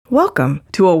Welcome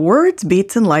to a Words,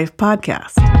 Beats, and Life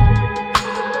podcast.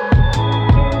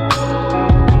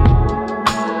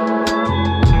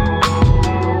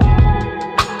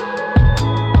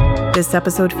 This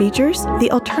episode features the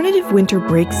Alternative Winter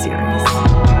Break series.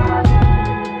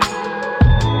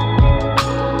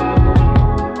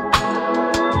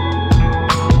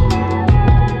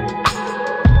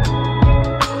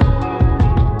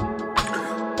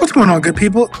 What's going on, good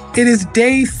people? It is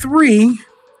day 4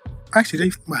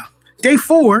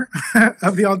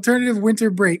 of the Alternative Winter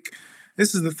Break.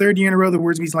 This is the third year in a row that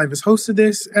Words Beats Life has hosted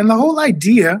this. And the whole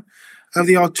idea of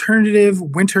the Alternative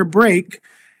Winter Break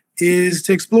is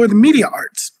to explore the media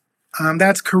arts.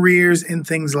 That's careers in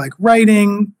things like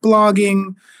writing,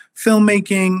 blogging,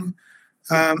 filmmaking,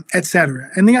 etc.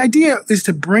 And the idea is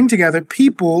to bring together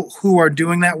people who are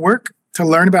doing that work to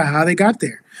learn about how they got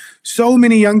there. So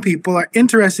many young people are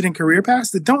interested in career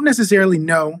paths that don't necessarily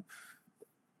know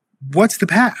what's the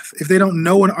path. If they don't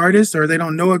know an artist or they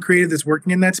don't know a creative that's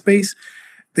working in that space,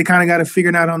 they kind of got to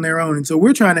figure it out on their own. And so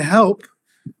we're trying to help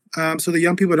so the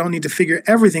young people don't need to figure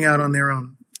everything out on their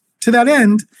own. To that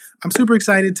end, I'm super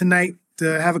excited tonight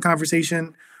to have a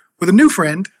conversation with a new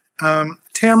friend,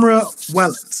 Tamara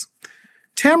Wellens.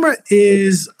 Tamara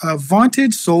is a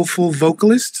vaunted soulful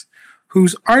vocalist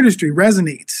whose artistry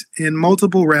resonates in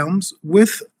multiple realms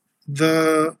with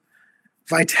the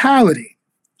vitality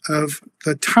of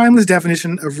the timeless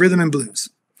definition of rhythm and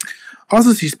blues.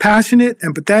 Also, she's passionate,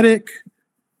 empathetic,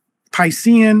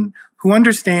 Piscean, who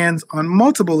understands on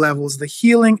multiple levels the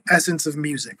healing essence of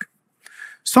music.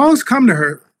 Songs come to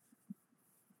her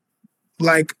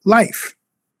like life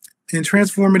in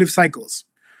transformative cycles.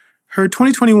 Her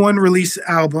 2021 release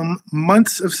album,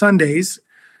 Months of Sundays,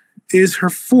 is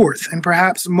her fourth and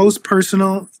perhaps most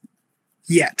personal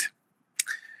yet.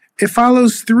 It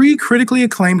follows 3 critically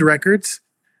acclaimed records.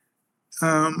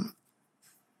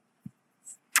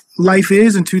 Life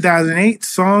Is in 2008,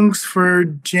 Songs for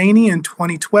Janie in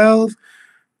 2012,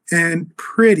 and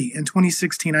Pretty in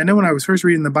 2016. I know when I was first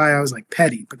reading the bio, I was like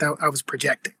petty, but I was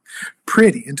projecting.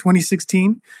 Pretty in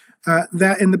 2016.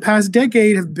 That in the past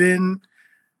decade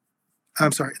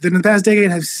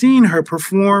have seen her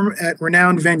perform at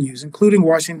renowned venues, including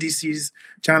Washington, D.C.'s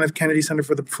John F. Kennedy Center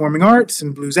for the Performing Arts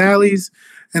and Blues Alleys,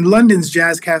 and London's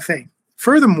Jazz Cafe.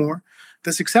 Furthermore,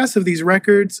 the success of these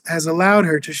records has allowed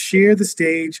her to share the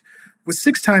stage with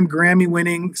 6-time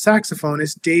Grammy-winning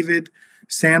saxophonist David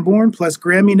Sanborn, plus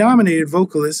Grammy-nominated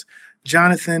vocalist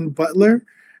Jonathan Butler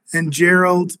and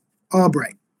Gerald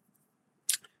Albright.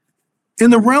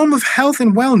 In the realm of health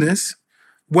and wellness,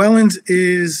 Wellens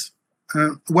is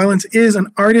an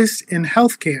artist in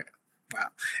healthcare.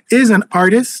 Is an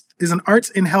arts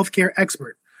in healthcare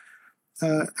expert.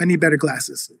 I need better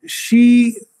glasses.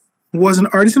 She was an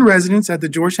artist in residence at the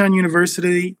Georgetown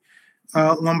University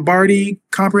Lombardi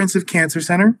Comprehensive Cancer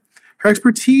Center. Her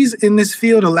expertise in this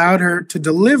field allowed her to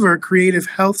deliver creative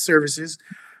health services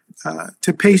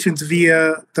to patients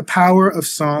via the power of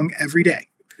song every day.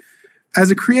 As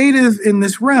a creative in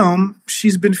this realm,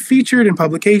 she's been featured in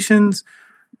publications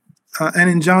and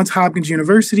in Johns Hopkins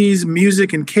University's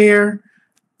Music and Care,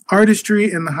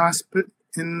 Artistry in the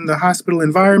Hospital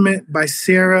Environment by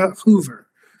Sarah Hoover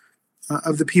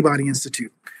of the Peabody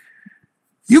Institute.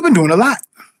 You've been doing a lot.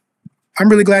 I'm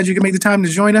really glad you can make the time to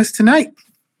join us tonight.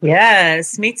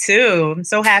 Yes, me too. I'm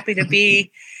so happy to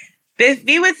be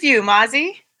with you,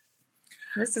 Mozzie.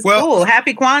 This is cool.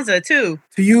 Happy Kwanzaa too.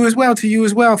 To you as well.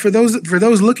 For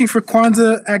those looking for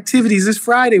Kwanzaa activities, this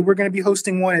Friday we're going to be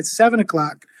hosting one at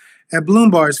 7:00 at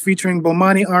Bloom Bars, featuring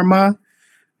Bomani Arma,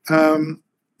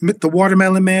 the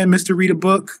Watermelon Man, Mr. Read a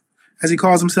Book, as he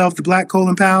calls himself, the Black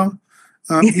Colin Powell.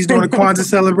 He's doing a Kwanzaa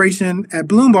celebration at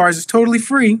Bloom Bars. It's totally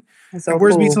free. So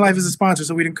Words Beats and Life is a sponsor,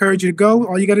 so we'd encourage you to go.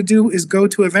 All you got to do is go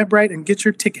to Eventbrite and get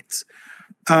your tickets.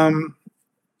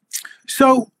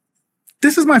 So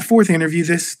this is my 4th interview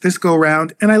this go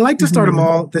round, and I like to start them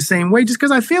all the same way, just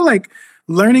because I feel like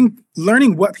learning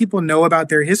what people know about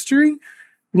their history,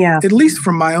 at least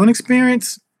from my own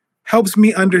experience, helps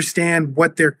me understand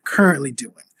what they're currently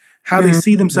doing, how they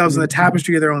see themselves in the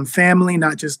tapestry of their own family,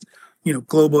 not just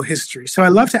global history. So I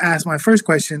love to ask my first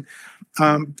question,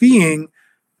 being,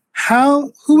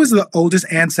 who is the oldest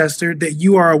ancestor that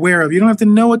you are aware of? You don't have to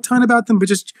know a ton about them, but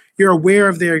just you're aware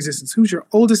of their existence. Who's your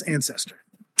oldest ancestor?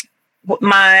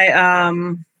 My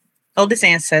oldest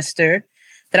ancestor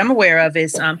that I'm aware of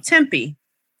is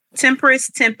Temperance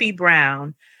Tempe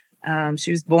Brown. She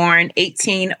was born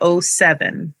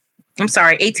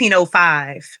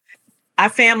 1805. Our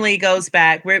family goes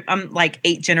back. I'm like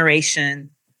 8th generation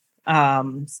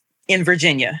in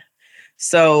Virginia.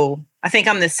 So I think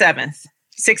I'm the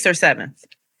 6th or 7th.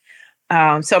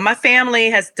 So my family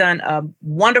has done a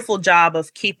wonderful job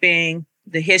of keeping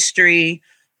the history.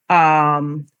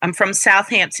 I'm from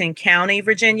Southampton County,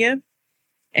 Virginia.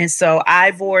 And so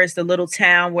Ivor is the little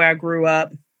town where I grew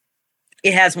up.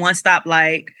 It has one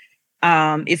stoplight.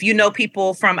 If you know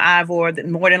people from Ivor,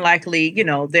 then more than likely,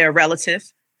 they're a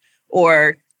relative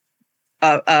or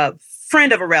a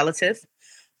friend of a relative.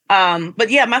 But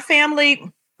yeah, my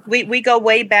family, we go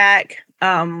way back.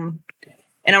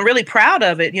 And I'm really proud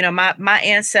of it. My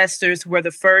ancestors were the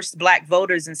first Black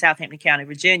voters in Southampton County,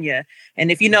 Virginia.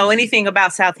 And if you know anything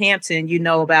about Southampton, you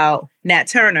know about Nat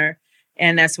Turner.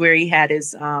 And that's where he had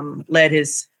led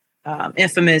his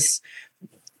infamous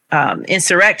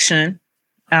insurrection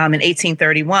in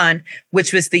 1831,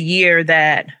 which was the year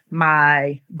that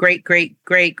my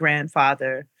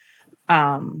great-great-great-grandfather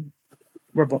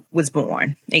was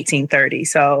born, 1830.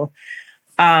 So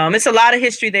it's a lot of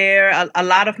history there. A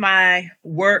lot of my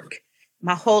work,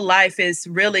 my whole life is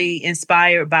really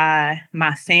inspired by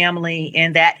my family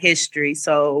and that history.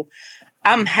 So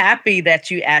I'm happy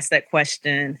that you asked that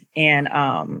question. And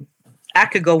I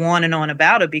could go on and on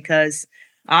about it because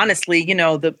honestly,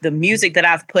 the music that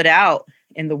I've put out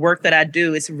and the work that I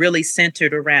do is really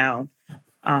centered around,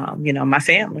 my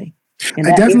family.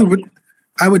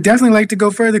 I would definitely like to go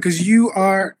further because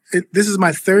this is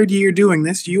my third year doing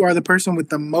this. You are the person with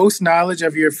the most knowledge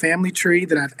of your family tree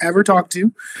that I've ever talked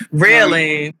to.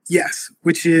 Really? Yes,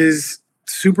 which is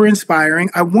super inspiring.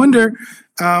 I wonder,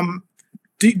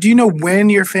 do you know when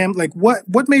your family, like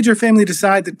what made your family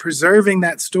decide that preserving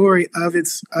that story of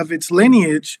its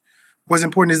lineage was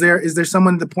important? Is there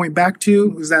someone to point back to?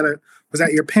 Was that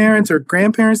your parents or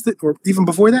grandparents or even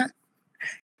before that?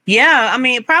 Yeah, I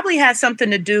mean, it probably has something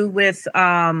to do with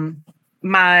my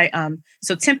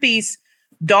so Tempe's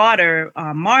daughter,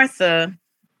 Maria.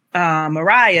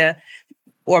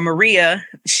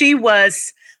 She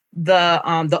was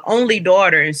the only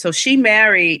daughter, and so she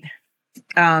married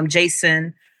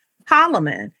Jason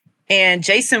Holloman, and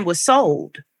Jason was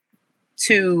sold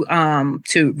to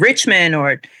Richmond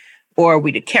or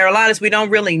the Carolinas. We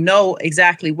don't really know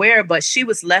exactly where, but she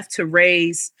was left to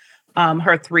raise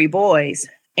her three boys.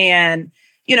 And,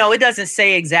 it doesn't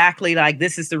say exactly like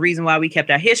this is the reason why we kept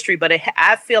our history, but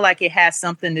I feel like it has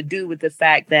something to do with the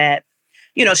fact that,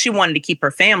 she wanted to keep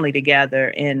her family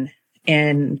together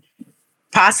and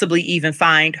possibly even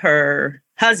find her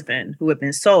husband who had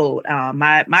been sold,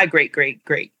 my great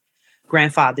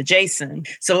grandfather, Jason.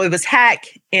 So it was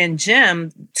Hack and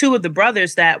Jim, two of the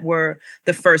brothers that were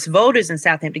the first voters in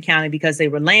Southampton County because they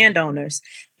were landowners.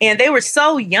 And they were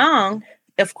so young.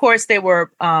 Of course, they were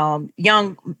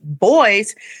young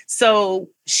boys. So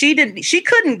she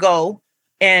couldn't go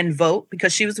and vote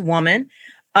because she was a woman.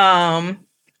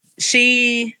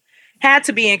 She had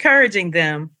to be encouraging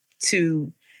them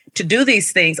to do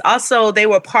these things. Also, they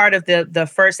were part of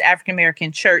the first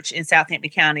African-American church in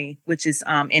Southampton County, which is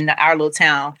in our little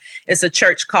town. It's a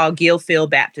church called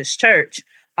Gillfield Baptist Church.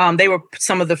 They were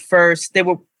some of the first, they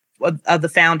were of the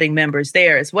founding members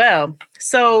there as well.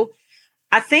 So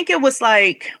I think it was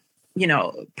like,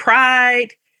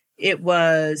 pride. It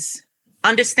was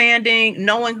understanding,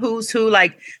 knowing who's who.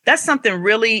 Like that's something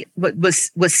really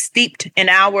was steeped in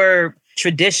our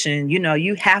tradition.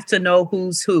 You have to know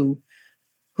who's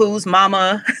who's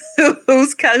mama,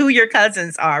 who your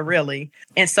cousins are really.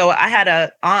 And so I had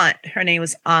a aunt. Her name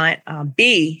was Aunt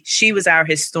B. She was our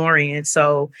historian.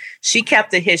 So she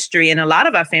kept the history, and a lot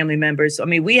of our family members. I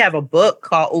mean, we have a book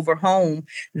called Over Home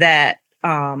that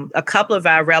a couple of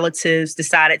our relatives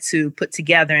decided to put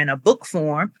together in a book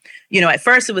form. At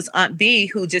first it was Aunt B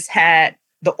who just had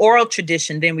the oral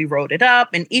tradition. Then we wrote it up,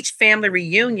 and each family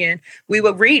reunion, we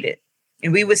would read it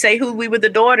and we would say who we were the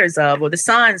daughters of or the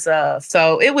sons of.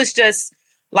 So it was just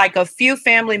like a few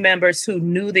family members who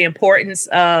knew the importance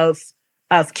of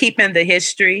keeping the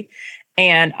history.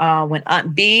 And when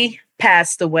Aunt B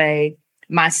passed away,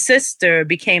 my sister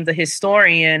became the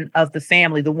historian of the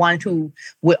family, the one who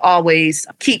would always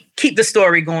keep the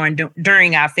story going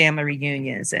during our family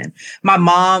reunions. And my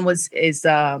mom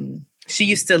she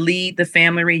used to lead the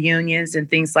family reunions and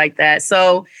things like that.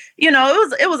 So,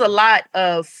 it was a lot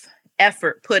of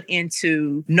effort put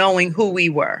into knowing who we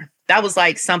were. That was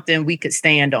like something we could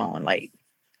stand on, like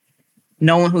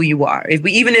knowing who you are.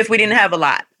 Even if we didn't have a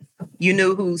lot, you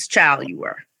knew whose child you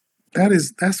were.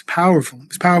 That's powerful.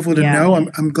 It's powerful to know.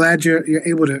 I'm glad you're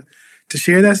able to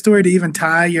share that story, to even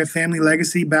tie your family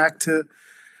legacy back to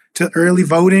early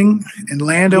voting and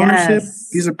land ownership. Yes.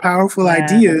 These are powerful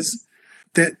ideas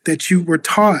that you were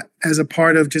taught as a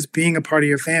part of just being a part of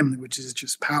your family, which is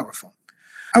just powerful.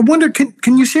 I wonder,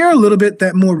 can you share a little bit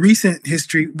that more recent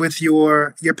history with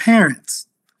your parents?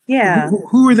 Yeah.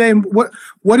 Who are they? And what,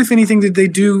 if anything, did they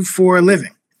do for a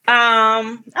living?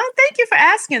 Thank you for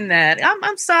asking that.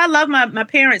 I love my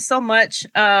parents so much.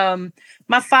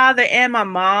 My father and my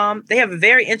mom, they have a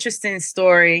very interesting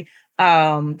story.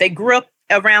 They grew up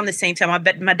around the same time.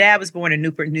 My dad was born in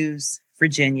Newport News,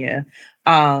 Virginia.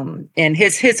 And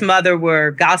his mother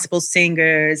were gospel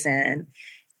singers, and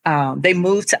they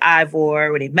moved to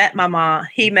Ivor when he met my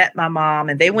mom,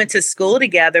 and they went to school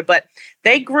together, but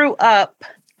they grew up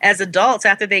as adults.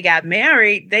 After they got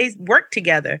married, they worked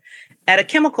together at a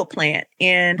chemical plant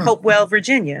in Hopewell,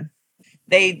 Virginia.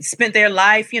 They spent their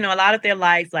life, a lot of their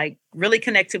life, like really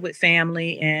connected with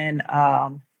family and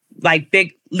like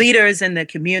big leaders in the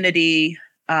community.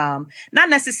 Not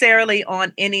necessarily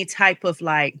on any type of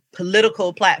like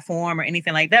political platform or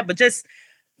anything like that, but just,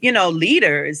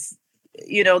 leaders,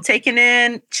 taking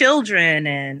in children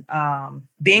and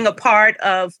being a part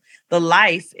of the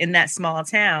life in that small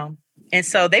town. And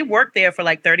so they worked there for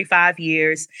like 35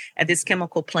 years at this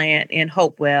chemical plant in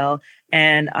Hopewell,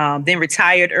 and then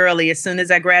retired early. As soon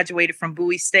as I graduated from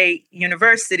Bowie State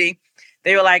University,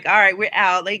 they were like, all right, we're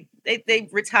out. They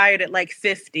retired at like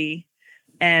 50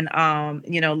 and,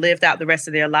 lived out the rest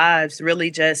of their lives,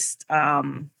 really just,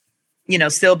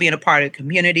 still being a part of the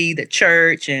community, the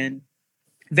church, and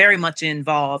very much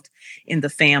involved in the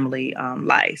family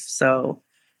life. So,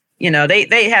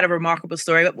 they had a remarkable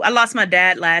story. I lost my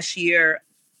dad last year.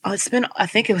 I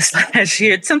think it was last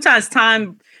year. Sometimes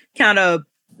time kind of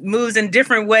moves in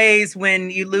different ways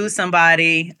when you lose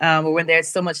somebody, or when there's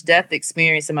so much death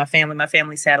experience in my family. My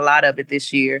family's had a lot of it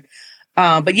this year.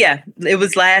 But yeah, it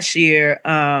was last year.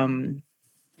 And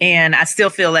I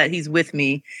still feel that he's with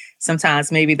me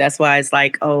sometimes. Maybe that's why it's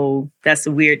like, oh, that's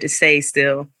weird to say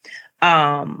still.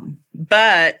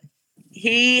 But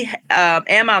he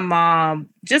and my mom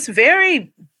just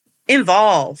very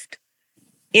involved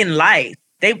in life.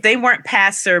 They weren't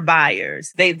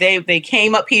passerbyers. They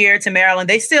came up here to Maryland.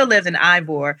 They still lived in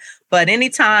Ivor, but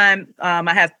anytime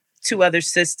I have two other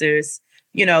sisters,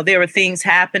 there were things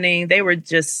happening. They were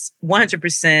just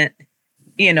 100%,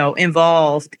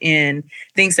 involved in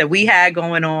things that we had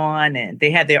going on, and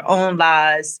they had their own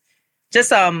lives.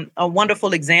 Just a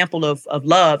wonderful example of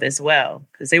love as well,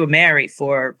 because they were married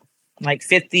for like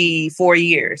 54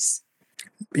 years.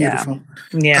 Beautiful.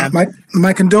 Yeah.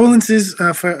 My condolences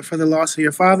for the loss of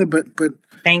your father, but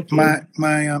thank you.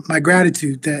 My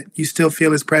gratitude that you still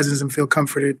feel his presence and feel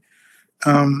comforted.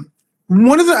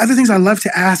 One of the other things I love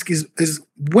to ask is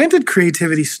when did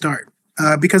creativity start?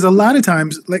 Because a lot of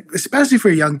times, like especially for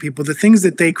young people, the things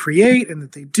that they create and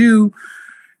that they do,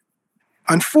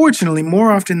 unfortunately,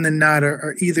 more often than not,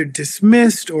 are either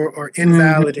dismissed or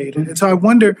invalidated. Mm-hmm. And so I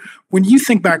wonder, when you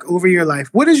think back over your life,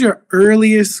 what is your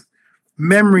earliest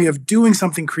memory of doing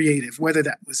something creative, whether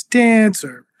that was dance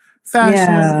or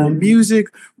fashion or music?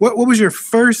 What was your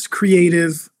first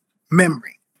creative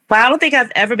memory? Well, I don't think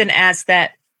I've ever been asked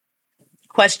that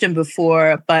question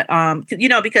before, but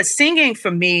because singing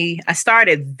for me, I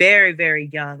started very, very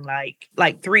young,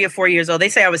 like 3 or 4 years old. They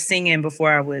say I was singing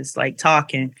before I was like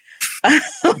talking.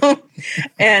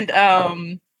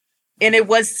 And it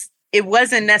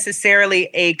wasn't necessarily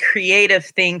a creative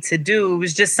thing to do. It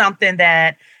was just something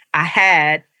that I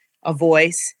had a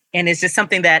voice, and it's just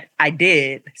something that I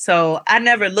did. So I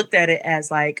never looked at it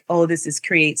as like, oh, this is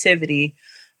creativity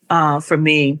for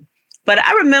me. But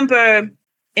I remember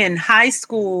in high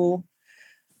school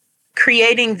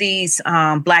creating these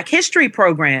Black history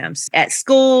programs at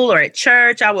school or at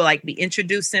church. I would like be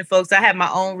introducing folks. I had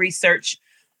my own research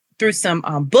through some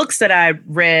books that I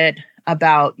read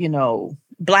about,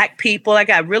 Black people. I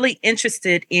got really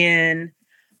interested in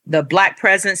the Black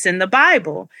presence in the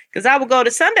Bible, because I would go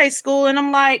to Sunday school and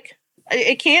I'm like,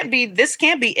 this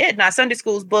can't be it. Now, Sunday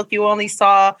school's book, you only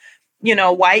saw,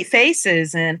 white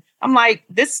faces. And I'm like,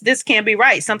 this can't be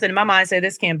right. Something in my mind said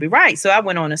this can't be right. So I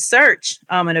went on a search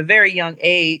at a very young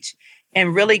age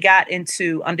and really got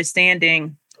into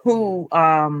understanding who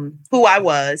I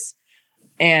was,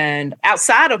 and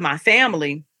outside of my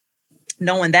family,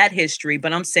 knowing that history.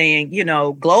 But I'm saying,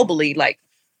 globally, like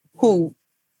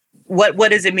what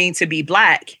does it mean to be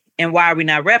Black, and why are we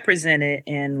not represented?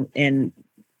 And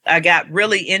I got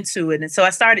really into it. And so I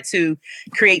started to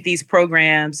create these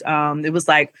programs. It was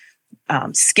like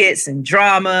skits and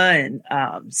drama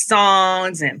and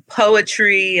songs and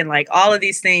poetry and like all of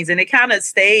these things. And it kind of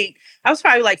stayed. I was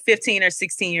probably like 15 or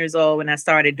 16 years old when I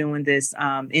started doing this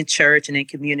in church and in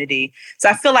community. So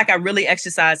I feel like I really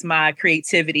exercised my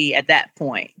creativity at that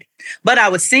point. But I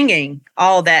was singing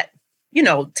all that,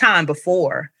 time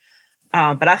before.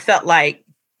 But I felt like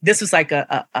this was like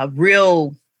a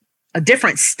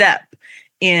different step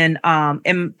in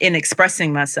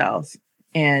expressing myself,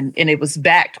 and it was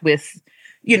backed with,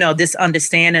 this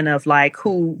understanding of like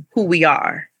who we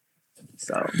are.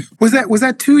 So was that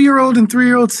 2-year-old and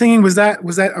 3-year-old singing? Was that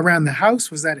around the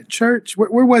house? Was that at church?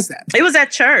 Where was that? It was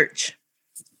at church.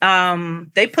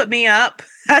 They put me up.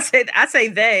 I say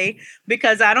they,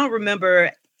 because I don't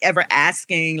remember ever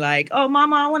asking like, "Oh,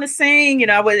 Mama, I want to sing."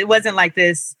 It wasn't like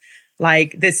this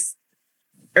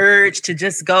urge to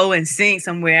just go and sing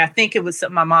somewhere. I think it was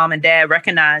something my mom and dad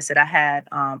recognized that I had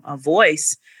a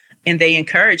voice, and they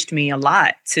encouraged me a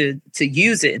lot to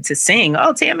use it, to sing.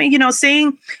 "Oh, Tammy,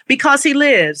 sing because he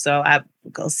lives." So I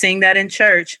go sing that in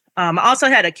church. I also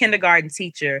had a kindergarten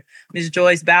teacher, Ms.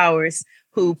 Joyce Bowers,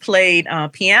 who played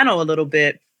piano a little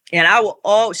bit, and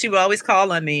she would always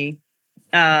call on me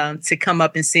to come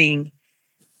up and sing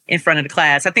in front of the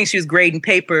class. I think she was grading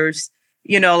papers,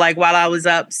 like while I was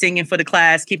up singing for the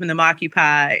class, keeping them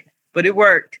occupied. But it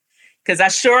worked, because I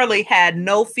surely had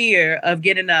no fear of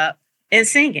getting up and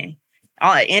singing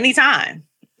at any time,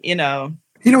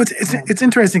 It's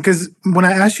interesting, because when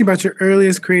I asked you about your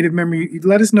earliest creative memory, you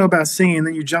let us know about singing,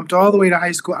 then you jumped all the way to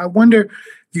high school. I wonder,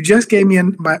 you just gave me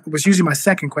was usually my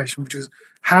second question, which was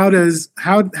how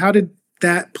did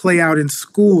that play out in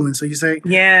school? And so you say,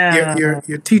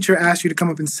 your teacher asked you to come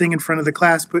up and sing in front of the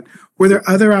class, but were there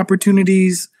other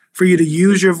opportunities for you to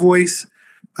use your voice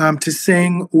to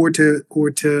sing or to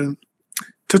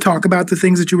talk about the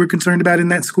things that you were concerned about in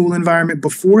that school environment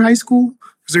before high school?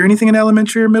 Was there anything in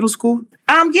elementary or middle school?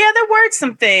 Yeah, there were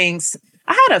some things.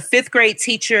 I had a 5th grade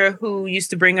teacher who used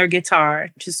to bring her guitar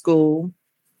to school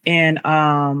and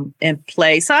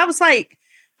play. So I was like,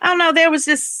 I don't know, that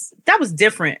was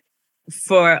different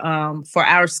for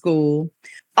our school.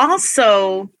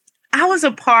 Also, I was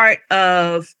a part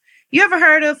of, you ever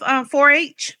heard of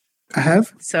 4-H? I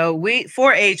have. So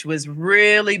 4-H was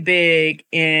really big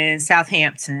in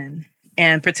Southampton,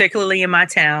 and particularly in my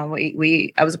town.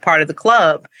 I was a part of the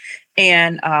club,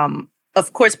 and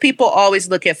of course, people always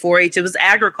look at 4-H. It was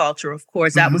agriculture, of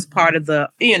course. That was part of the,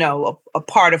 a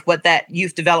part of what that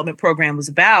youth development program was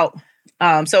about.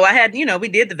 So I had, we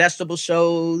did the vegetable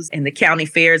shows and the county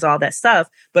fairs, all that stuff.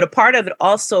 But a part of it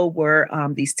also were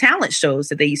these talent shows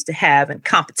that they used to have and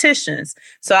competitions.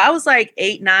 So I was like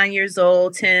 8, 9 years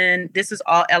old, 10. This is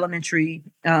all elementary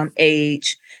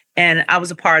age. And I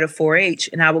was a part of 4-H,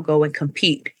 and I would go and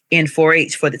compete in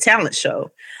 4-H for the talent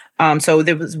show. So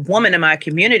there was a woman in my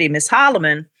community, Miss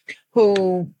Holloman,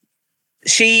 who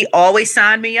she always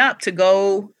signed me up to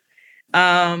go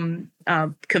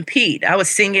compete. I was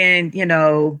singing,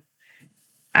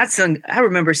 I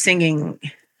remember singing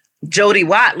Jody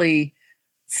Watley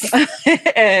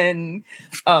and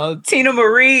Tina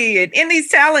Marie, and in these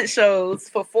talent shows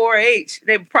for 4-H,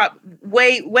 they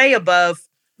way above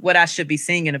what I should be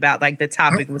singing about. Like the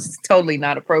topic was totally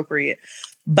not appropriate,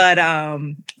 but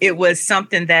it was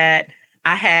something that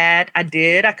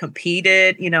I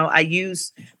competed. I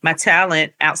used my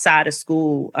talent outside of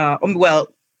school.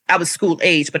 I was school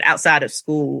age, but outside of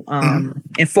school. And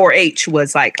 4-H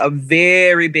was like a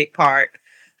very big part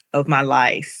of my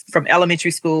life from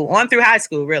elementary school on through high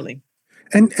school, really.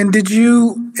 And did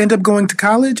you end up going to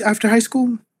college after high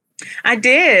school? I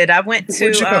did. I went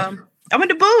to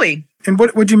Bowie. And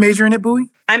what'd you major in at Bowie?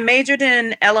 I majored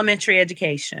in elementary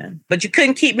education, but you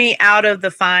couldn't keep me out of the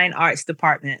fine arts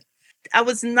department. I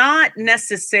was not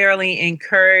necessarily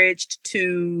encouraged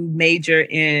to major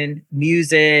in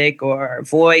music or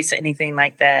voice, anything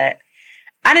like that.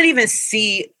 I didn't even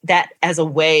see that as a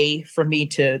way for me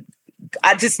to,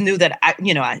 I just knew that I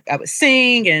would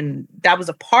sing, and that was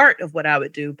a part of what I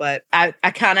would do. But I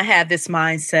kind of had this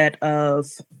mindset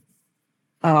of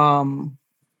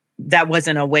that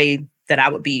wasn't a way that I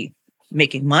would be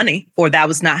making money, or that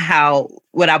was not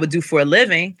what I would do for a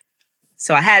living.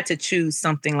 So I had to choose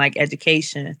something like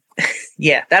education.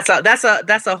 Yeah, that's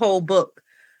a whole book.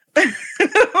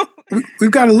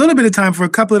 We've got a little bit of time for a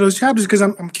couple of those chapters, because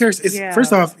I'm curious.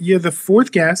 First off, you're the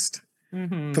 4th guest,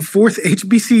 the 4th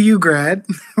HBCU grad.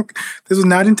 This was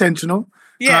not intentional.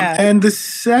 Yeah. And the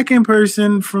second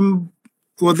person from,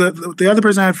 the other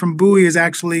person I had from Bowie is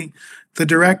actually the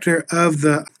director of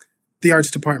the arts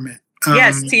department.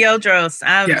 Yes, T.O. Drost.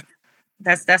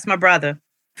 That's my brother.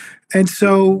 And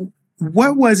so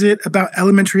what was it about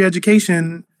elementary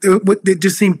education that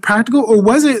just seemed practical, or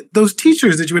was it those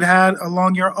teachers that you had had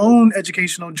along your own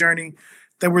educational journey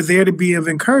that were there to be of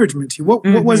encouragement to you? What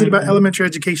was it about elementary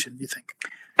education, you think?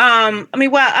 I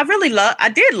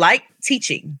did like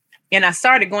teaching, and I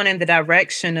started going in the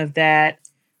direction of that.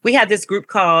 We had this group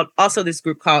called,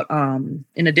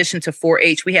 in addition to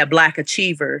 4-H, we had Black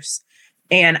Achievers.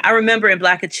 And I remember in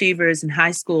Black Achievers in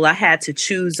high school, I had to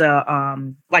choose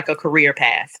a career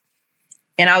path.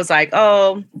 And I was like,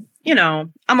 oh,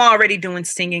 I'm already doing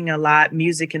singing a lot,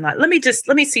 music and let me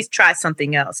try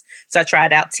something else. So I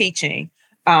tried out teaching.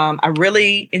 I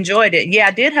really enjoyed it. Yeah,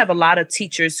 I did have a lot of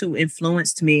teachers who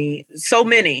influenced me. So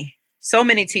many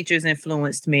teachers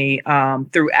influenced me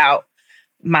throughout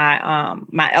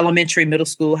my elementary, middle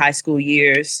school, high school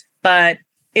years. But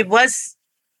it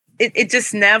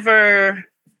just never,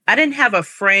 I didn't have a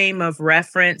frame of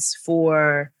reference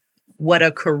for what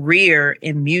a career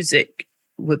in music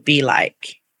would be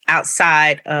like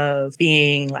outside of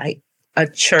being like a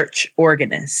church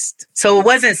organist. So it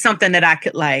wasn't something that I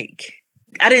could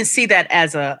I didn't see that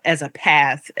as a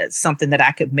path, as something that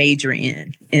I could major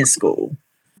in school.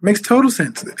 Makes total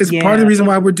sense. It's part of the reason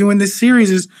why we're doing this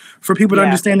series is for people to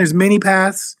understand there's many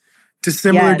paths to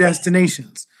similar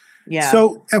destinations. Yeah.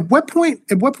 So at what point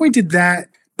did that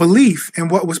belief in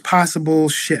what was possible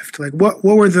shift? Like what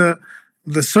were the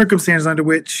circumstances under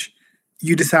which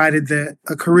you decided that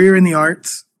a career in the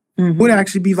arts would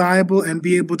actually be viable and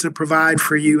be able to provide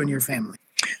for you and your family?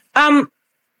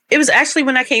 It was actually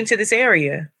when I came to this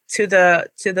area, to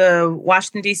the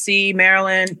Washington, D.C.,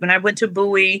 Maryland, when I went to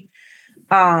Bowie,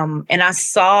 and I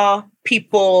saw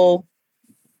people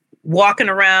walking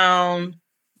around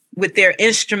with their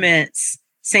instruments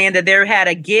saying that they had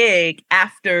a gig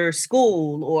after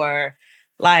school, or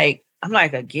I'm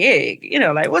like, a gig,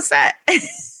 what's that?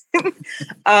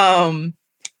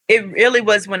 It really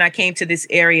was when I came to this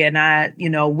area and I,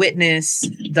 witnessed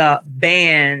the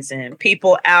bands and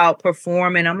people out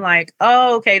performing. I'm like,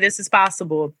 oh, okay, this is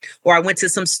possible. Or I went to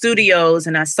some studios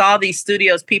and I saw these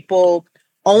studios, people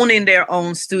owning their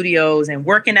own studios and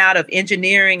working out of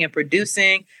engineering and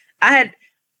producing. I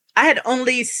had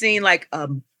only seen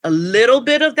a little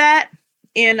bit of that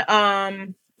in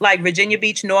Virginia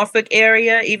Beach, Norfolk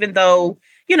area, even though,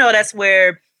 that's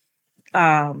where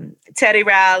Teddy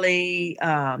Riley,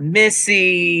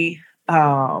 Missy,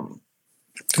 Pharrell,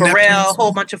 a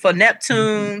whole bunch of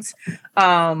Neptunes,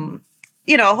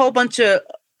 a whole bunch of,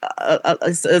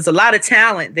 there's a lot of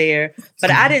talent there,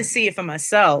 but I didn't see it for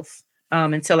myself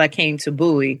until I came to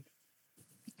Bowie.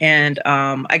 And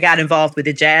I got involved with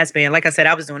the jazz band. Like I said,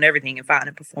 I was doing everything in fine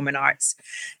and performing arts.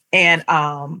 And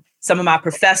some of my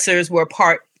professors were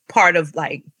part of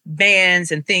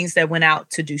bands and things that went out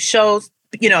to do shows,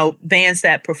 bands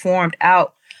that performed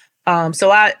out.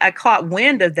 So I caught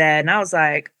wind of that and I was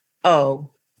like, oh,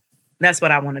 that's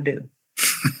what I want to do.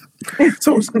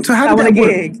 So how did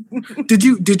that work?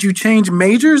 Did you change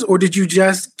majors or did you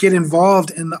just get involved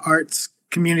in the arts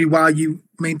community while you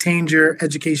maintained your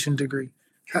education degree?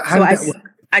 How did that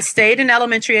work? I stayed in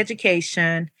elementary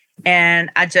education and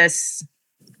I just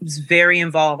was very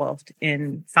involved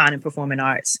in fine and performing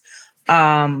arts.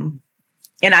 And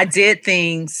I did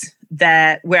things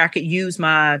where I could use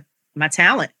my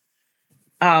talent.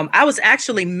 I was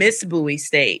actually Miss Bowie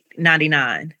State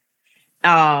 99.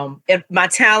 And my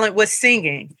talent was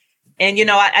singing. And,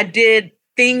 I did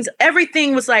things,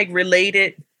 everything was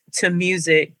related to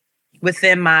music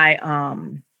within my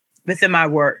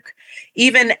work.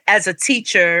 Even as a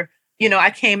teacher,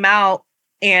 I came out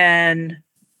and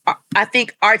I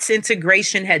think arts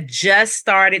integration had just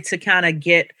started to kind of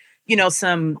get,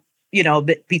 some,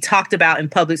 be talked about in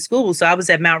public schools. So I was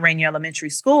at Mount Rainier Elementary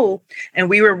School and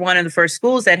we were one of the first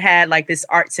schools that had this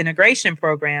arts integration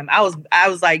program. I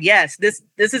was like, yes, this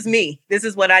is me. This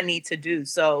is what I need to do.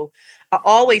 So I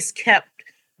always kept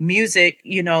music,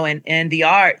 and the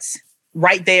arts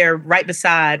right there, right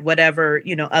beside whatever,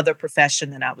 other profession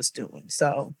that I was doing.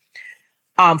 So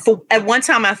at one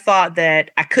time I thought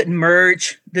that I couldn't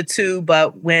merge the two,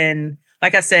 but when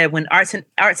arts and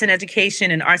education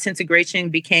and arts integration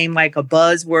became a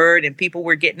buzzword and people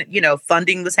were getting,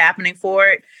 funding was happening for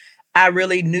it, I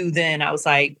really knew then. I was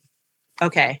like,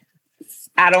 okay,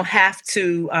 I don't have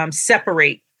to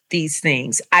separate these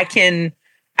things. I can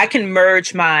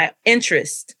merge my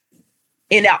interest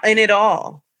in it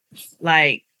all.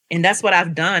 And that's what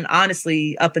I've done,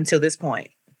 honestly, up until this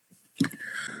point.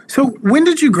 So when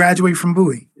did you graduate from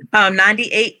Bowie?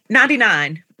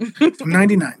 99.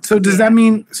 99. So does that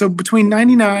mean, between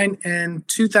 99 and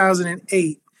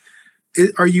 2008,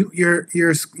 are you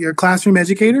you're a classroom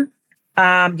educator?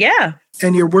 Yeah.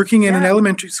 And you're working in an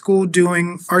elementary school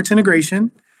doing arts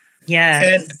integration.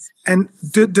 Yeah. And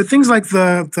the things like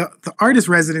the artist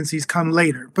residencies come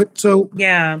later. But so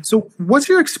what's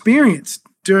your experience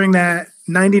during that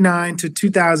 99 to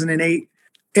 2008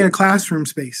 in a classroom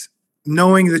space,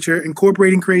 knowing that you're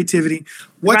incorporating creativity?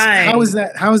 How is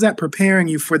that preparing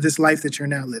you for this life that you're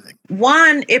now living?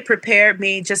 One, it prepared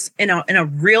me just in a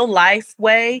real life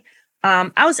way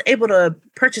I was able to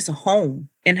purchase a home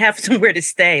and have somewhere to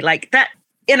stay. Like that,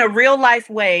 in a real life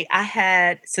way, I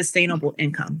had sustainable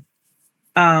income.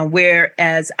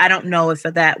 Whereas I don't know if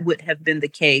that would have been the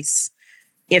case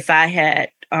if I had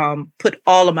put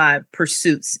all of my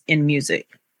pursuits in music.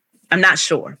 I'm not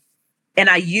sure. And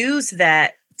I used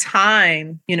that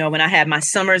time, when I had my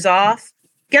summers off.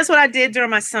 Guess what I did during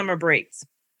my summer breaks?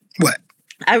 What?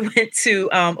 I went to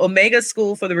Omega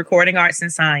School for the Recording Arts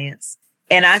and Science.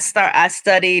 And I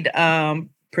studied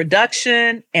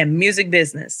production and music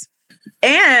business.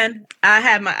 And I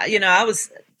had I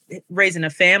was raising a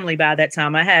family by that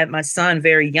time. I had my son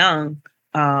very young.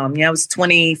 I was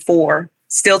 24,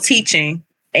 still teaching.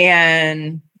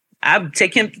 And I would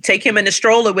take him in the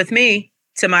stroller with me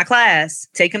to my class,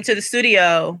 take him to the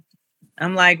studio.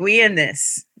 I'm like, we in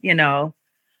this,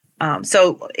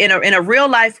 So in a real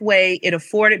life way, it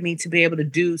afforded me to be able to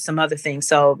do some other things.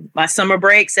 So my summer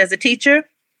breaks as a teacher,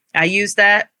 I used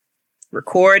that,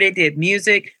 recorded, did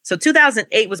music. So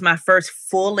 2008 was my first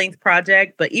full length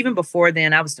project. But even before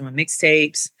then, I was doing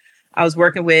mixtapes. I was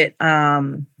working with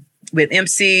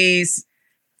MCs,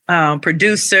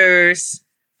 producers.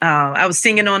 I was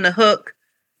singing on the hook.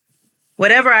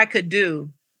 Whatever I could do,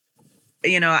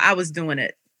 I was doing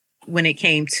it when it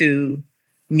came to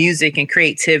music and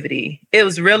creativity. It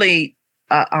was really,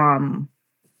 it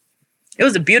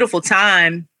was a beautiful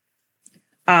time.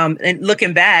 And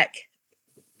looking back,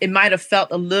 it might have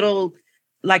felt a little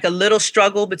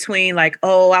struggle between like,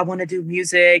 oh, I want to do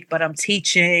music, but I'm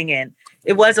teaching. And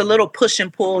it was a little push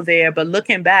and pull there. But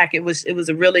looking back, it was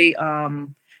a really,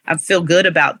 I feel good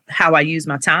about how I used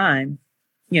my time,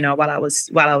 while I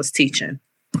was teaching.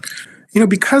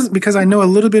 Because I know a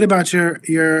little bit about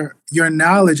your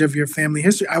knowledge of your family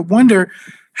history, I wonder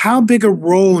how big a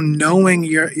role knowing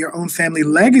your own family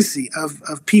legacy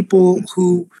of people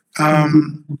who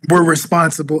were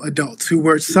responsible adults, who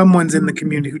were someone's in the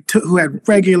community, who had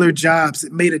regular jobs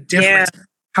that made a difference. Yeah.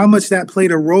 How much that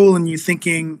played a role in you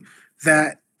thinking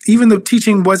that even though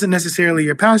teaching wasn't necessarily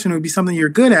your passion, it would be something you're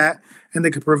good at and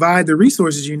they could provide the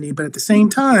resources you need. But at the same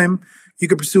time, you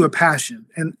could pursue a passion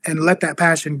and let that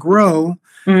passion grow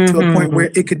to a point where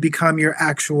it could become your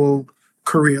actual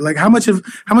career. Like how much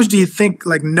do you think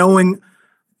like knowing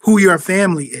who your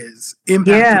family is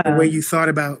impacted the way you thought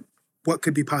about what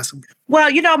could be possible?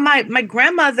 Well, my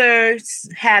grandmother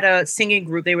had a singing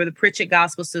group. They were the Pritchett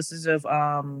Gospel Sisters of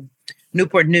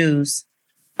Newport News.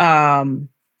 The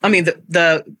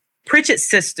Pritchett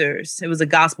Sisters, it was a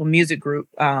gospel music group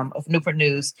of Newport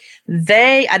News.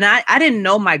 I didn't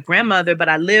know my grandmother, but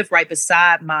I lived right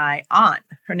beside my aunt.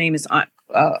 Her name is her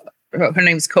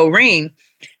name is Corrine.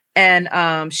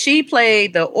 And she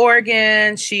played the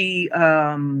organ. She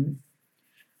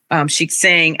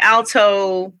sang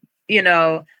alto.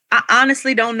 I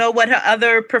honestly don't know what her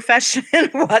other profession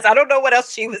was. I don't know what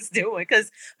else she was doing because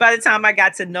by the time I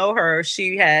got to know her,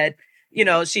 she had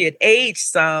aged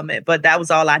some, but that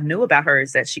was all I knew about her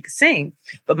is that she could sing.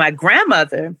 But my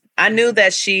grandmother, I knew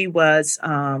that she was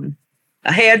a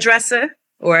hairdresser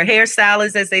or a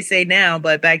hairstylist, as they say now.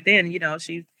 But back then,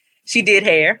 she did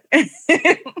hair.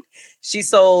 She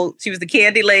was the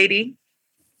candy lady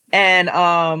and,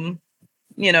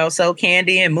 sold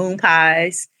candy and moon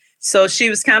pies. So she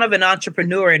was kind of an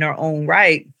entrepreneur in her own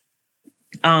right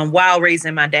while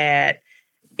raising my dad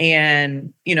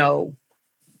and,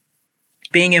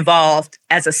 being involved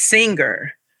as a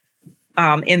singer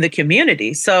in the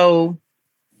community. So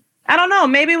I don't know,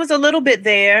 maybe it was a little bit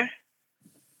there.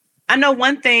 I know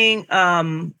one thing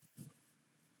I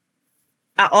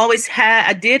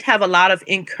did have a lot of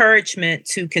encouragement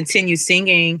to continue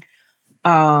singing,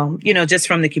 just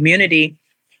from the community.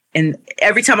 And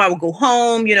every time I would go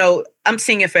home, I'm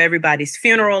singing for everybody's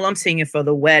funeral. I'm singing for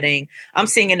the wedding. I'm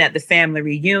singing at the family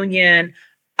reunion.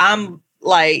 I'm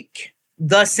like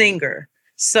the singer.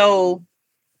 So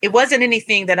it wasn't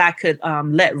anything that I could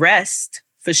let rest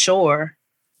for sure.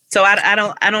 So I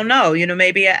don't know,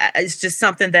 maybe it's just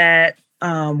something that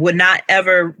would not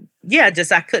ever,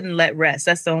 I couldn't let rest.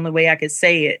 That's the only way I could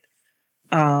say it.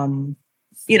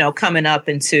 Coming up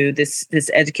into this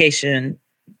education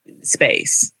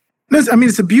space.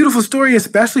 It's a beautiful story,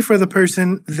 especially for the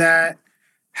person that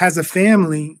has a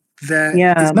family that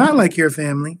is not like your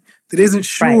family, that isn't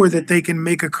sure that they can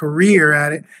make a career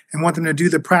at it and want them to do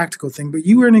the practical thing. But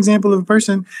you were an example of a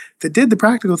person that did the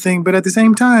practical thing, but at the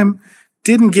same time,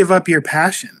 didn't give up your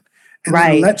passion and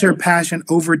then let your passion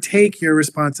overtake your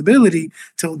responsibility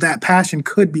till that passion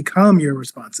could become your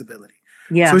responsibility.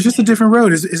 Yeah. So it's just a different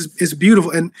road. It's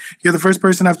beautiful. And you're the first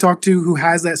person I've talked to who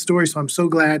has that story. So I'm so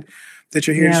glad that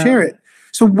you're here to share it.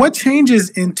 So what changes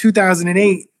in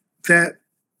 2008 that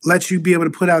let you be able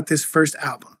to put out this first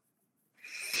album?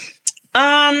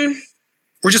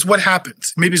 Or just what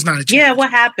happens? Maybe it's not a challenge. Yeah,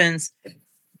 what happens?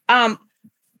 I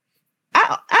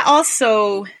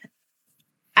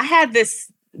had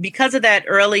this, because of that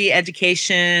early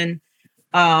education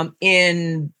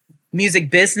in music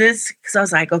business, because I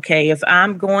was like, okay, if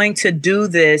I'm going to do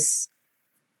this,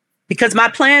 because my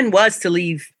plan was to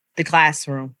leave the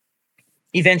classroom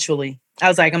eventually. I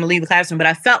was like, I'm gonna leave the classroom, but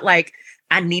I felt like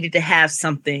I needed to have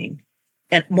something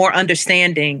and more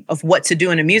understanding of what to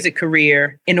do in a music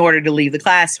career in order to leave the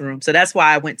classroom. So that's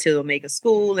why I went to Omega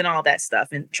School and all that stuff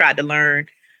and tried to learn,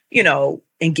 and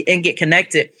get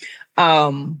connected.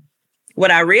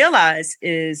 What I realized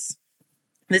is,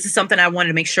 this is something I wanted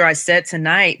to make sure I said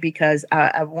tonight, because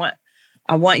I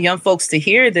want young folks to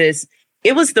hear this.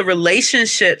 It was the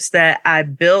relationships that I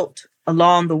built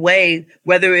along the way,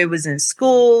 whether it was in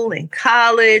school, in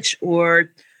college,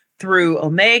 or through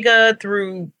Omega,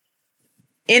 through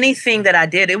anything that I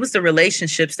did. It was the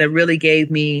relationships that really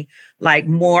gave me like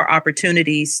more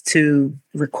opportunities to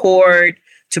record,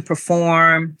 to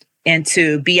perform, and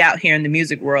to be out here in the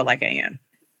music world like I am.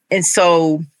 And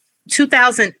so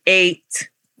 2008,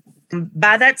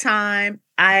 by that time,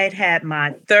 I had had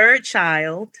my third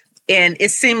child, and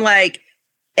it seemed like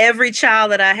every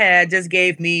child that I had just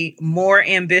gave me more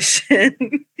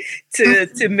ambition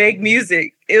to make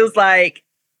music. It was like,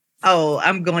 oh,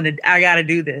 I got to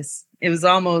do this. It was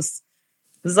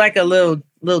like a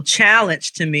little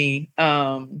challenge to me,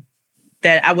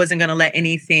 that I wasn't going to let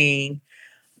anything,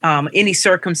 any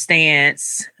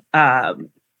circumstance,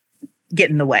 get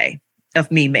in the way of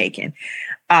me making.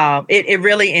 It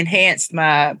really enhanced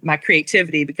my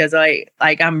creativity, because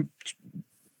I'm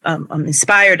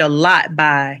inspired a lot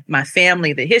by my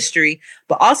family, the history,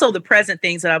 but also the present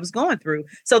things that I was going through.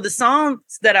 So the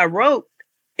songs that I wrote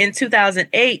in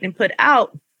 2008 and put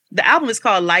out, the album is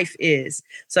called Life Is.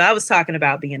 So I was talking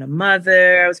about being a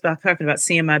mother. I was talking about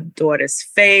seeing my daughter's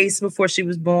face before she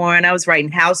was born. I was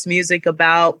writing house music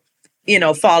about,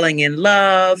 falling in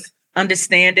love,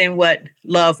 understanding what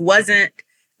love wasn't.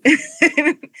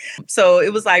 So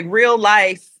it was like real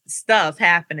life stuff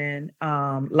happening.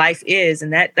 Life Is.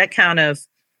 And that kind of,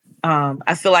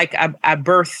 I feel like I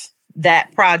birthed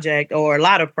that project, or a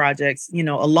lot of projects,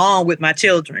 along with my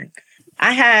children.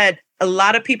 I had a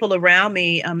lot of people around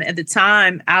me. At the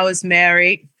time I was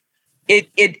married.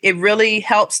 It really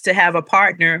helps to have a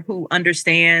partner who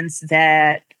understands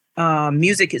that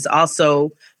music is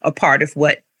also a part of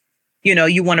what,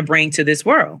 you want to bring to this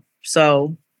world.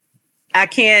 So I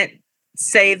can't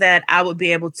say that I would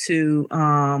be able to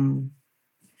would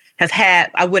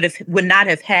not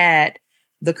have had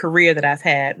the career that I've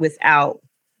had without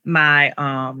my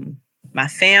my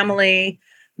family,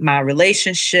 my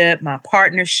relationship, my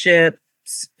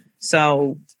partnerships.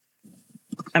 So,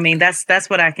 I mean, that's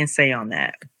what I can say on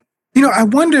that. I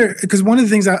wonder, because one of the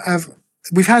things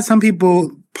we've had some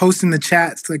people post in the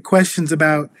chats, like questions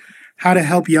about how to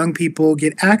help young people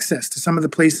get access to some of the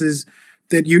places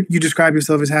that you describe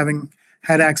yourself as having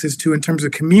had access to in terms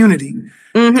of community.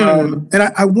 Mm-hmm. And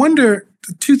I wonder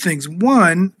two things.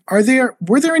 One, were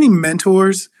there any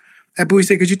mentors at Bowie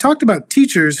State? Because you talked about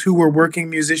teachers who were working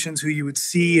musicians who you would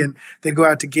see, and they go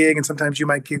out to gig, and sometimes you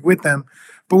might gig with them.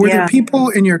 But were there people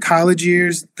in your college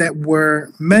years that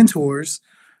were mentors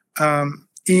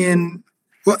in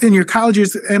your college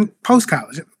years and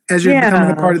post-college as you're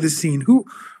becoming a part of the scene?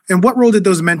 And what role did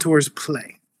those mentors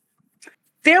play?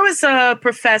 There was a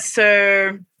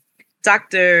professor,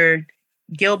 Dr.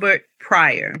 Gilbert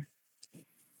Pryor.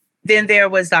 Then there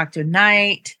was Dr.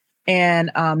 Knight and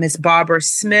Miss Barbara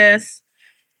Smith.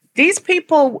 These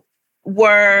people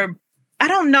were, I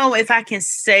don't know if I can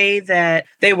say that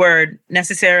they were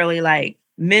necessarily like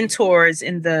mentors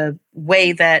in the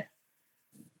way that,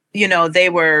 they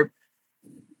were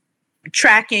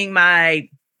tracking my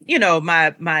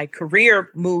career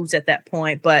moves at that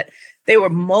point, but they were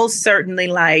most certainly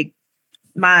like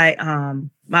my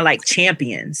like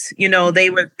champions. They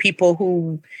were people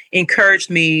who encouraged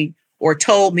me or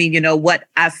told me,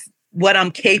 what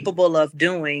I'm capable of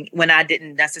doing when I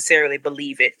didn't necessarily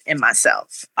believe it in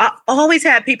myself. I always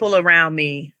had people around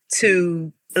me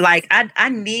to I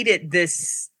needed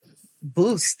this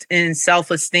boost in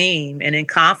self-esteem and in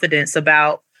confidence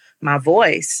about my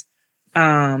voice.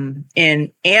 And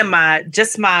my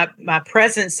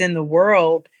presence in the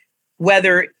world,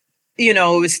 whether, it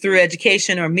was through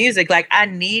education or music, like I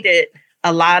needed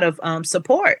a lot of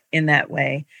support in that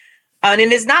way. And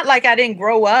it's not like I didn't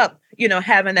grow up,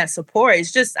 having that support.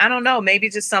 It's just, I don't know, maybe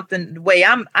just something the way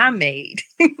I'm made.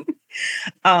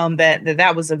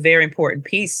 That was a very important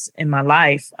piece in my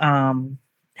life.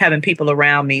 Having people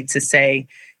around me to say,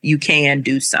 you can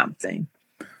do something.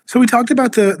 So we talked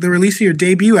about the release of your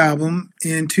debut album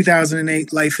in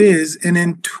 2008, Life Is, and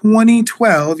in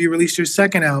 2012, you released your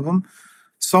second album,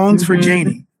 Songs for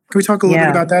Janie. Can we talk a little bit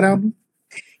about that album?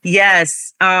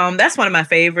 Yes, that's one of my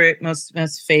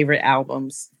most favorite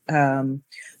albums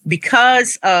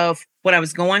because of what I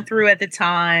was going through at the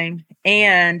time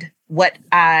and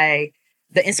the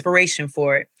inspiration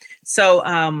for it. So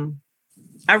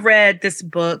I read this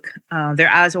book, Their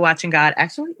Eyes Are Watching God.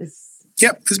 Actually, it's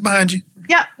behind you.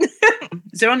 Yeah.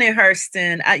 Zora Neale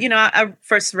Hurston. I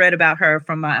first read about her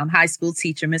from my high school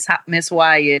teacher, Miss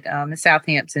Wyatt, in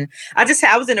Southampton. I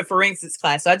was in a forensics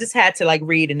class, so I just had to like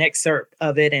read an excerpt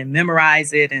of it and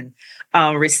memorize it and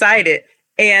recite it.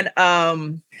 And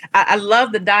I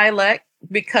love the dialect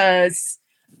because,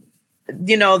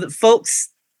 the folks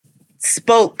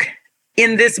spoke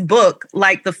in this book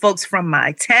like the folks from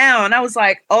my town. I was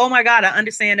like, oh my God, I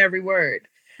understand every word.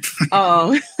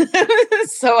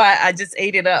 So I just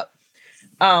ate it up.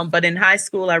 But in high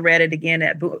school, I read it again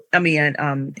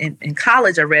in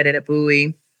college, I read it at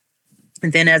Bowie.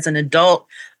 And then as an adult,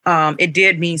 it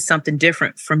did mean something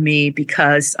different for me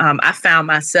because I found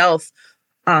myself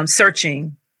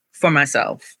searching for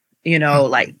myself,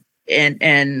 I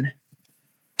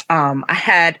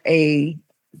had a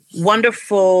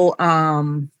wonderful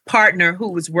partner who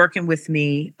was working with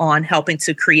me on helping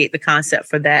to create the concept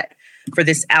for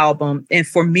this album and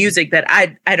for music that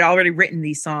I'd already written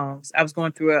these songs. I was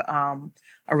going through a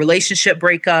relationship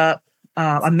breakup,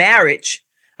 a marriage,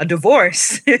 a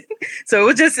divorce. So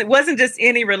it wasn't just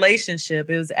any relationship.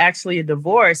 It was actually a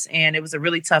divorce, and it was a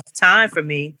really tough time for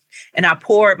me. And I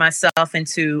poured myself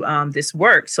into this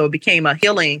work. So it became a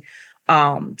healing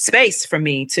space for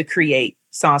me to create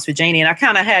Songs for Janie. And I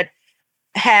kind of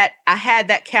had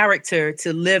that character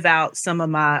to live out some of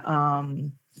my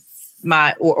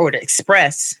or to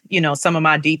express, some of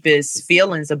my deepest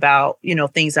feelings about,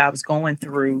 things I was going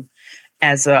through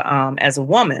as a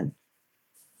woman.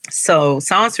 So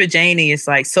Songs for Janie is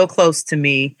like so close to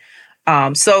me.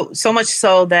 So much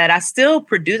so that I still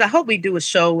produce. I hope we do a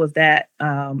show of that.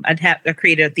 I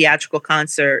created a theatrical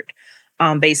concert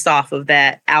based off of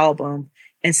that album.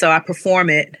 And so I perform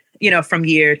it, from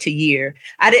year to year.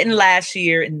 I didn't last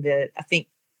year I think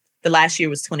the last year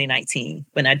was 2019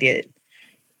 when I did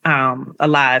a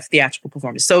live theatrical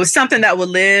performance. So it's something that will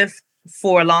live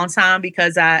for a long time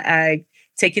because I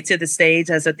take it to the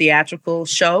stage as a theatrical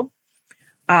show.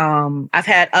 I've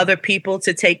had other people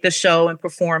to take the show and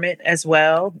perform it as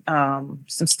well.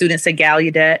 Some students at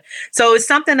Gallaudet. So it's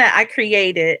something that I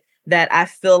created that I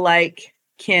feel like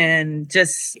can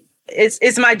just,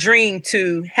 it's my dream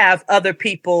to have other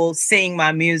people sing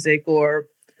my music or,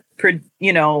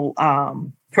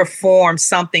 perform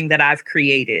something that I've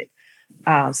created.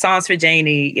 Songs for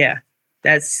Janie. Yeah,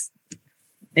 it's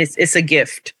a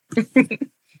gift.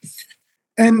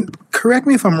 And correct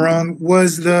me if I'm wrong,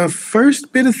 was the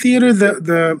first bit of theater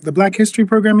the Black History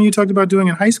program you talked about doing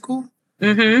in high school?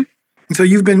 Mm-hmm. And so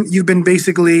you've been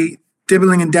basically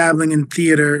dibbling and dabbling in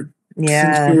theater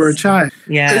since you were a child.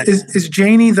 Yeah. Is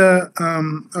Janie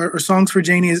or Songs for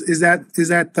Janie, is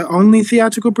that the only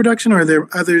theatrical production, or are there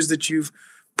others that you've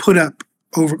put up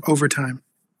over time?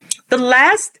 The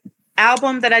last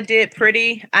album that I did,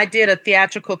 Pretty, I did a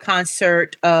theatrical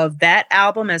concert of that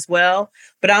album as well,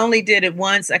 but I only did it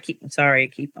once. I keep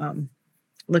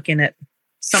looking at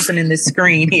something in this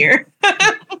screen here.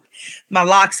 My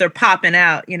locks are popping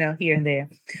out, here and there.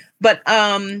 But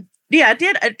I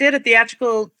did a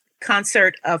theatrical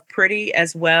concert of Pretty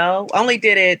as well. Only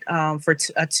did it for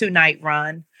a 2-night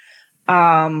run.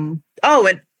 And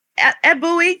at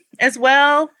Bowie as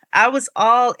well, I was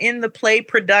all in the play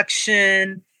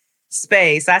production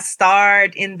space. I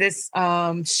starred in this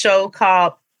show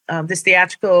called this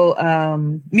theatrical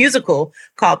musical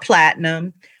called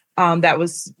Platinum that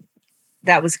was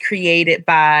created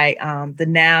by the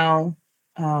now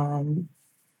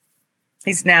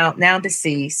he's now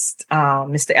deceased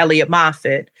Mr. Elliot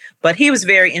Moffat, but he was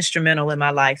very instrumental in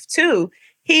my life too.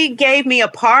 He gave me a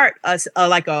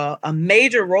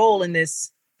major role in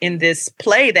this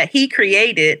play that he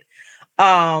created,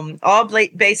 all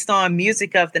based on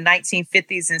music of the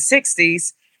 1950s and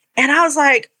 60s. And I was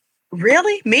like,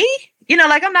 really? Me?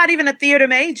 I'm not even a theater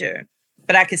major,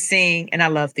 but I could sing and I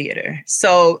love theater.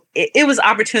 So it was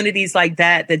opportunities like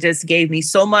that just gave me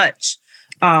so much.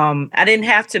 I didn't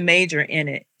have to major in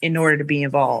it in order to be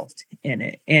involved in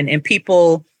it. And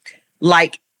people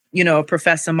like,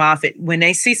 Professor Moffat, when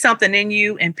they see something in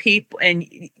you and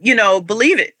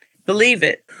believe it.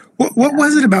 What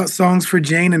was it about Songs for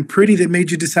Jane and Pretty that made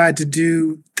you decide to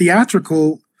do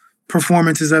theatrical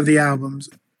performances of the albums?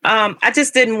 I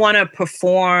just didn't want to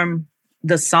perform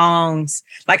the songs.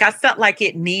 Like I felt like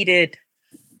it needed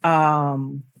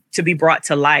to be brought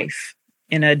to life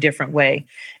in a different way.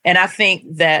 And I think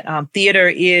that theater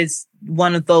is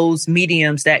one of those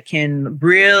mediums that can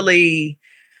really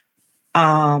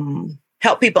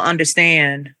help people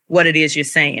understand what it is you're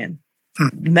saying.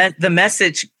 The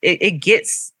message, it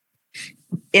gets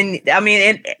in. I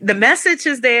mean, the message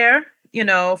is there,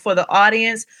 for the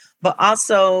audience, but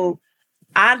also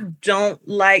I don't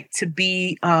like to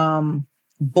be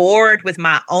bored with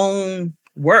my own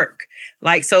work.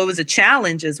 Like, so it was a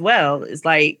challenge as well. It's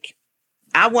like,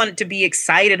 I wanted to be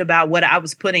excited about what I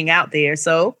was putting out there.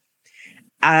 So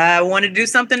I wanted to do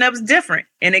something that was different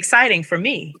and exciting for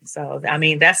me. So, I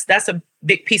mean, that's a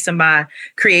big piece of my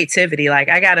creativity. Like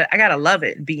I gotta love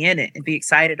it and be in it and be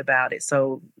excited about it.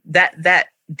 So that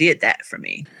did that for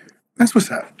me. That's what's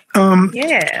up.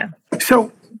 Yeah.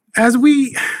 So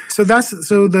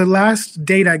the last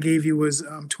date I gave you was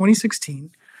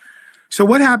 2016. So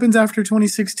what happens after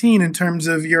 2016 in terms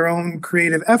of your own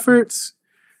creative efforts?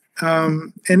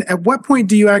 And at what point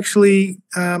do you actually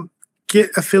get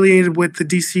affiliated with the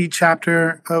DC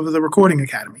chapter of the Recording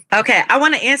Academy? Okay, I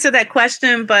want to answer that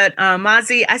question, but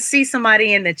Mazi, I see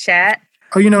somebody in the chat.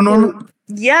 Oh, you know Norma?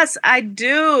 Yes, I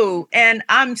do. And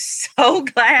I'm so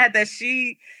glad that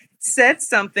she said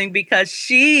something, because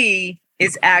she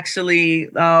is actually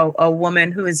a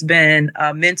woman who has been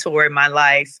a mentor in my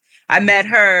life. I met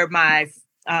her my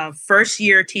first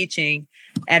year teaching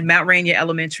at Mount Rainier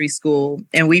Elementary School,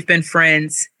 and we've been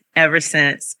friends ever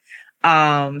since.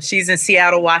 She's in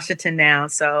Seattle, Washington now.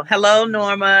 So hello,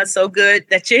 Norma. So good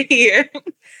that you're here.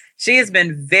 She has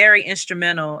been very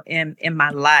instrumental in my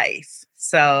life.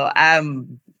 So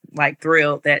I'm like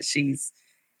thrilled that she's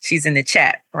in the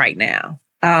chat right now.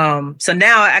 So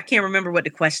now I can't remember what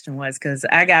the question was, because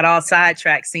I got all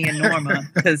sidetracked seeing Norma.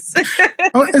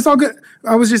 Oh, it's all good.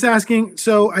 I was just asking.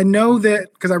 So I know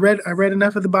that because I read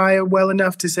enough of the bio well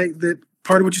enough to say that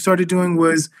part of what you started doing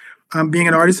was being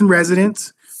an artist in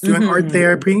residence, doing art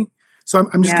therapy. So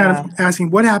I'm just kind of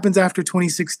asking, what happens after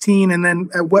 2016, and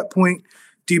then at what point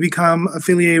do you become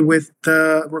affiliated with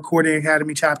the Recording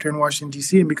Academy chapter in Washington,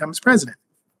 D.C. and become its president?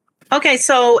 Okay,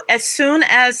 so as soon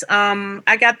as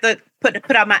I got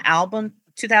put out my album,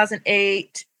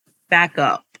 2008, Back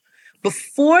Up.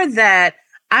 Before that,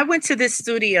 I went to this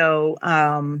studio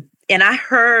and I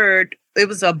heard it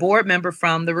was a board member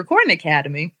from the Recording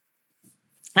Academy.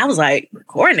 I was like,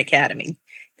 Recording Academy,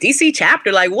 DC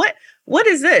chapter, like what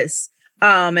is this?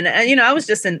 And I was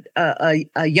just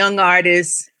a young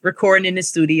artist recording in the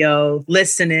studio,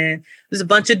 listening. There's a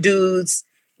bunch of dudes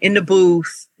in the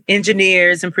booth,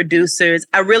 engineers and producers.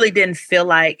 I really didn't feel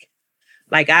like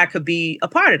I could be a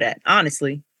part of that,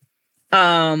 honestly.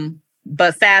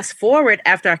 But fast forward,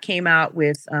 after I came out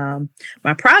with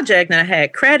my project and I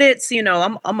had credits,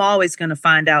 I'm always going to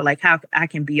find out like how I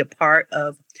can be a part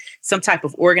of some type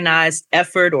of organized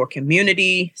effort or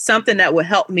community, something that will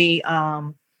help me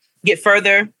get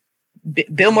further,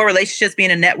 build more relationships, being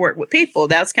a network with people.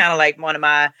 That's kind of like one of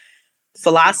my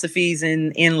philosophies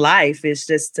in life, is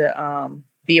just to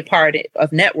be a part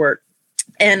of network.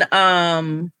 And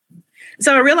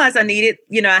so I realized I needed,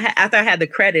 after I had the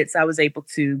credits, I was able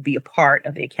to be a part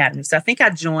of the Academy. So I think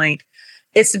I joined,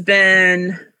 it's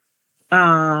been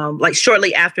like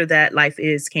shortly after that Life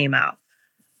Is came out.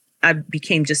 I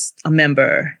became just a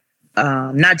member,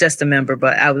 not just a member,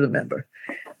 but I was a member.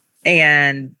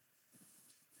 And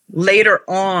later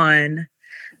on,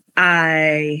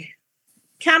 I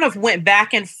kind of went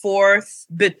back and forth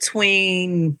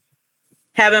between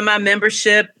having my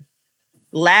membership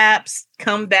lapse,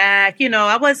 come back.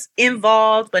 I was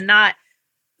involved, but not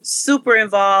super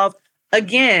involved.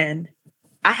 Again,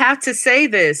 I have to say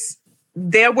this.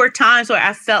 There were times where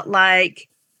I felt like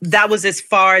that was as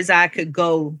far as I could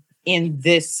go in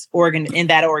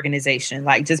that organization.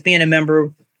 Like just being a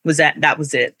member that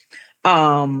was it.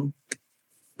 But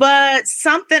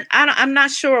something, I'm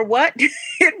not sure what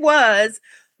it was,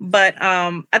 but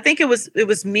I think it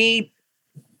was me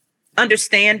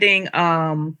understanding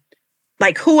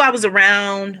like who I was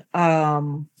around.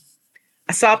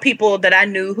 I saw people that I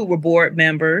knew who were board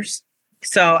members.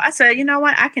 So I said, you know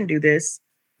what, I can do this.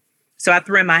 So I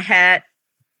threw my hat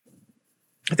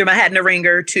in the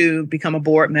ringer to become a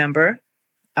board member.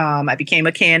 I became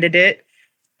a candidate.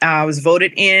 I was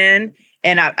voted in,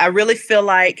 and I really feel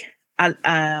like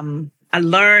I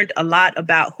learned a lot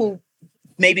about who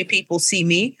maybe people see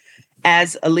me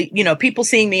as people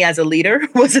seeing me as a leader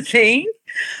was a thing.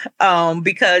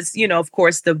 Because, of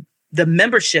course, the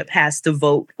membership has to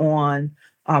vote on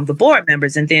the board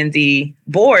members, and then the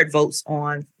board votes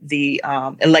on the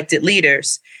elected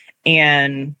leaders.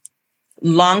 And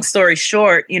long story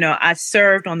short, I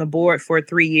served on the board for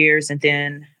 3 years, and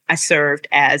then I served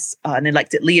as an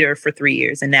elected leader for 3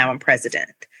 years, and now I'm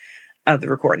president of the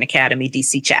Recording Academy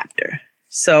DC chapter.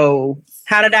 So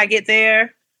how did I get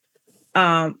there?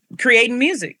 Creating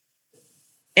music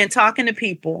and talking to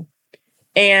people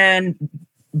and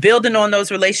building on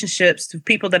those relationships to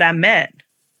people that I met.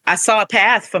 I saw a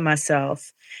path for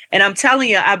myself. And I'm telling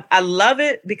you, I love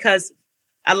it because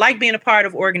I like being a part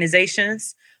of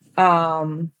organizations.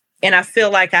 And I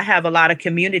feel like I have a lot of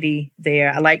community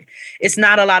there. It's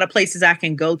not a lot of places I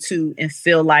can go to and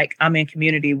feel like I'm in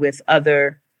community with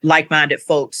other like-minded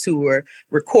folks who are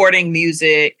recording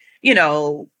music,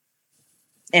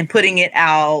 and putting it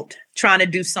out, trying to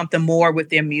do something more with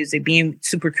their music, being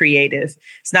super creative.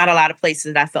 It's not a lot of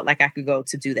places that I felt like I could go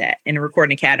to do that. And the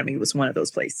Recording Academy was one of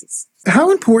those places. How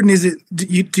important is it,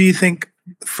 do you think,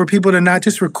 for people to not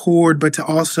just record, but to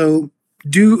also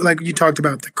do, like you talked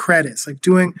about, the credits, like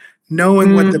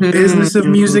knowing what the business of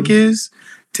music is,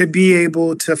 to be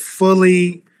able to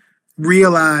fully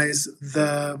realize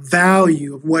the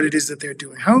value of what it is that they're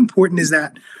doing? How important is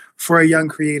that for a young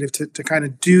creative to kind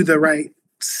of do the right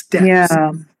steps?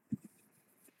 Yeah.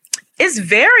 It's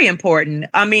very important.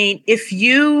 I mean, this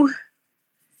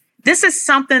is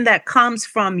something that comes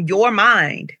from your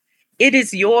mind. It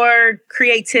is your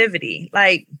creativity.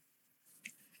 Like,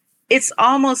 it's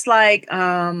almost like,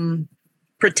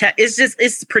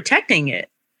 it's protecting it.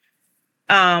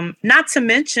 Not to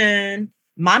mention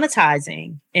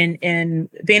monetizing and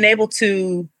being able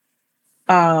to,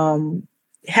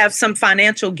 have some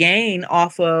financial gain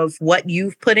off of what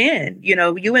you've put in.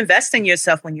 You invest in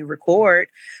yourself when you record.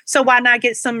 So why not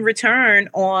get some return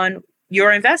on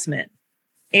your investment?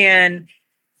 And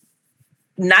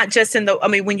not just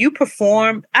when you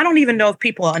perform, I don't even know if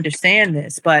people understand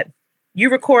this, but you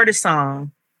record a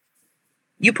song,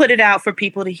 you put it out for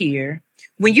people to hear.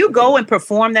 When you go and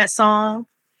perform that song,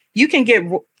 you can get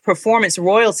performance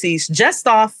royalties just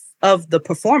off of the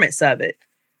performance of it.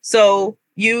 So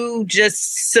you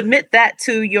just submit that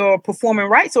to your performing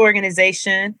rights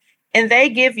organization, and they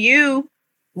give you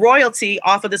royalty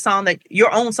off of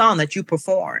your own song that you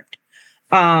performed.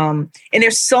 And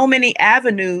there's so many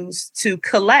avenues to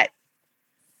collect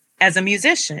as a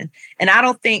musician. And I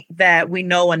don't think that we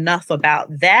know enough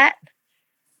about that.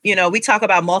 We talk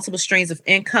about multiple streams of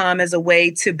income as a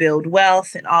way to build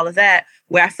wealth and all of that,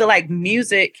 where I feel like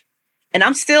music, and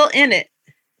I'm still in it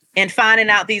and finding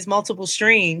out these multiple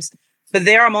streams. But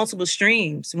there are multiple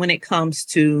streams when it comes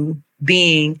to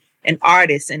being an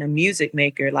artist and a music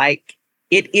maker. Like,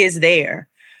 it is there.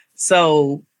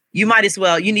 So you might as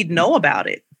well, you need to know about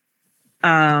it,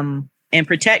 and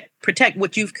protect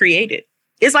what you've created.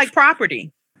 It's like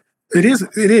property. It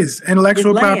is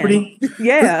intellectual property.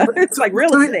 Yeah. It's like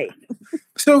real estate.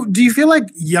 So do you feel like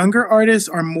younger artists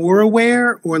are more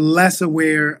aware or less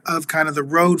aware of kind of the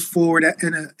road forward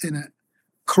in a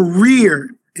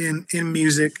career in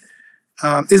music?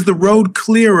 Is the road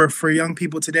clearer for young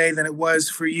people today than it was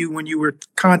for you when you were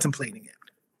contemplating it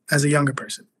as a younger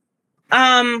person?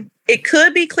 It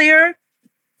could be clearer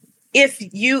if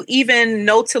you even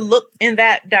know to look in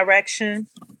that direction.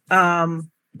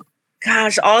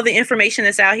 Gosh, all the information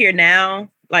that's out here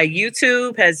now, like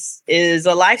YouTube is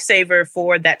a lifesaver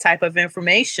for that type of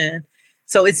information.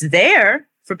 So it's there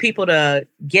for people to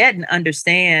get and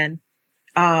understand.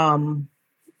 But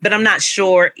I'm not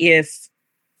sure if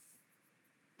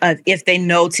they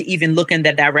know to even look in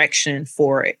that direction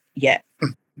for it yet.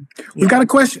 We've got a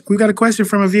question. We've got a question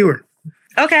from a viewer.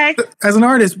 Okay. As an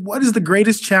artist, what is the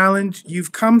greatest challenge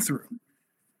you've come through?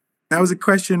 That was a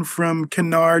question from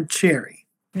Kennard Cherry.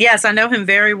 Yes, I know him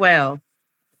very well.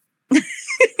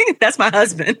 That's my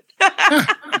husband.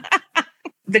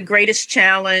 The greatest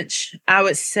challenge, I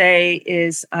would say,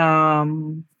 is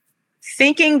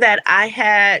thinking that I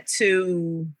had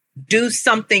to do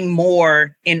something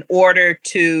more in order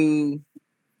to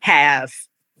have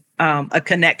a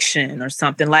connection or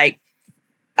something. Like,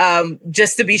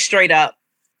 just to be straight up,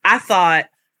 I thought,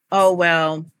 oh,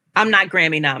 well, I'm not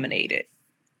Grammy nominated.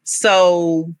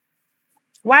 So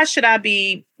why should I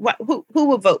be, who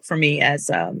will vote for me as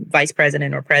vice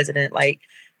president or president? Like,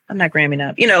 I'm not Grammy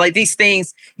nominated. Like these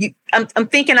things, I'm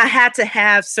thinking I had to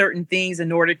have certain things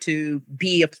in order to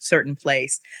be a certain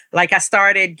place. Like, I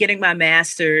started getting my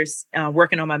master's,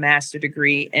 working on my master's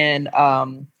degree in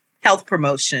health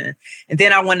promotion. And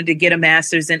then I wanted to get a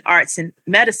master's in arts and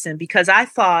medicine because I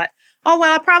thought, oh,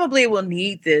 well, I probably will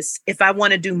need this if I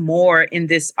want to do more in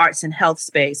this arts and health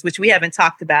space, which we haven't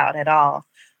talked about at all.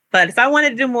 But if I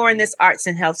wanted to do more in this arts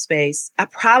and health space, I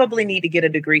probably need to get a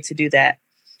degree to do that.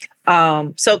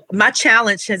 So my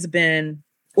challenge has been,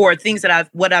 or things that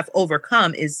I've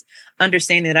overcome is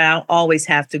understanding that I don't always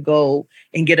have to go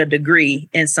and get a degree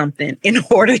in something in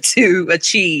order to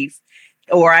achieve,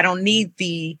 or I don't need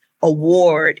the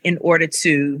award in order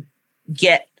to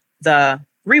get the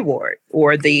reward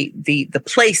or the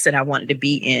place that I wanted to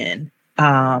be in,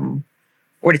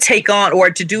 or to take on, or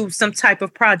to do some type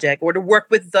of project, or to work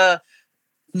with the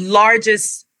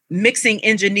largest mixing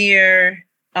engineer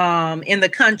in the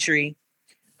country.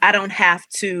 I don't have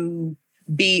to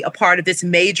be a part of this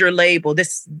major label.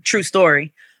 This true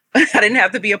story. I didn't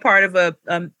have to be a part of a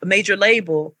major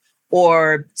label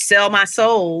or sell my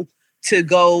soul to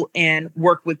go and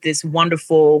work with this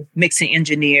wonderful mixing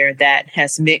engineer that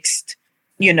has mixed,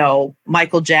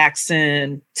 Michael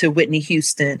Jackson to Whitney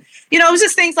Houston. It was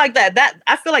just things like that. That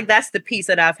I feel like that's the piece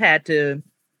that I've had to,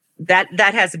 that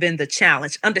has been the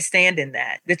challenge, understanding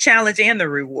that, the challenge and the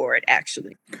reward,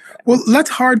 actually. Well, let's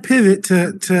hard pivot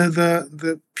to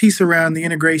the piece around the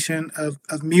integration of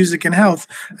music and health.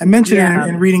 I mentioned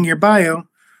in reading your bio.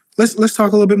 Let's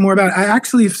talk a little bit more about it. I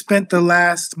actually have spent the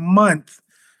last month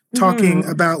talking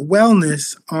about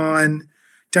wellness on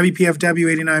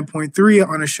WPFW 89.3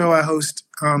 on a show I host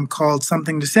called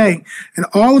Something to Say. And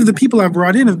all of the people I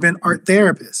brought in have been art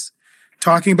therapists,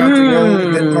 talking about the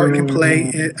role that art can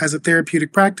play as a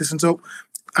therapeutic practice. And so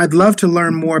I'd love to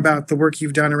learn more about the work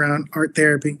you've done around art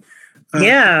therapy.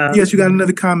 Yes, you got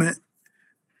another comment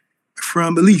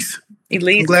from Elise.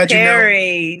 Elise I'm glad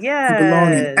Perry. you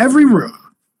belong in every room.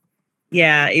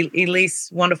 Yeah,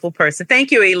 Elise, wonderful person.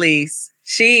 Thank you, Elise.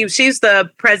 She's the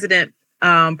president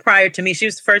prior to me. She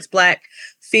was the first Black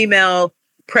female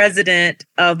president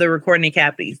of the Recording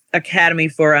Academy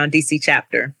for DC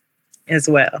chapter as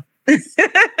well.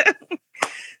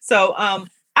 So I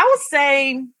would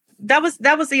say that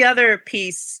was the other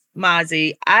piece,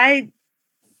 Mazi.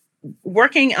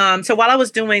 So while I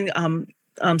was doing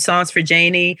Songs for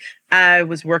Janie, I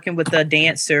was working with a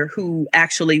dancer who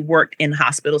actually worked in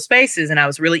hospital spaces, and I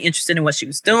was really interested in what she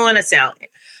was doing. It sounded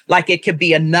like it could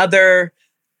be another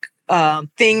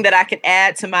thing that I could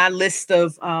add to my list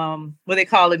of what they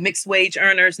call it, mixed wage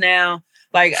earners now.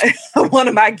 Like one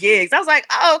of my gigs, I was like,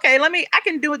 oh, okay, I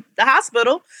can do it at the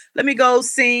hospital. Let me go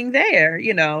sing there,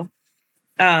 to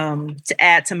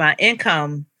add to my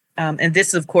income. And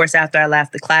this, of course, after I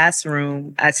left the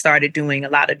classroom, I started doing a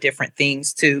lot of different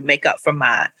things to make up for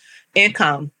my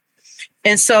income.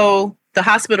 And so the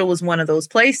hospital was one of those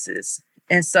places.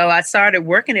 And so I started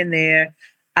working in there.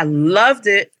 I loved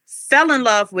it, fell in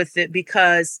love with it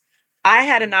because I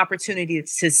had an opportunity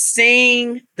to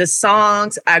sing the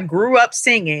songs I grew up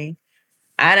singing,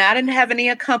 and I didn't have any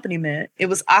accompaniment. It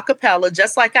was a cappella,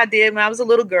 just like I did when I was a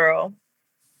little girl.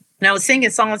 And I was singing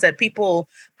songs that people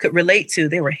could relate to.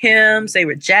 They were hymns, they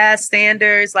were jazz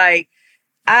standards. Like,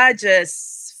 I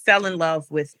just fell in love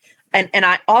with, and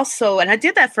I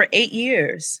did that for 8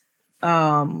 years.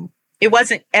 It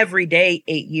wasn't every day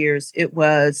 8 years. It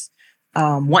was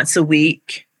once a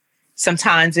week.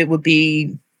 Sometimes it would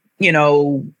be,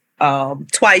 twice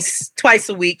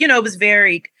a week. It was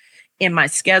varied in my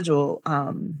schedule.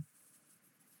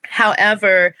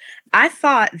 However, I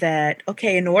thought that,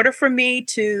 okay, in order for me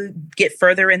to get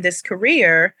further in this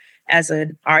career as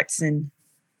an arts and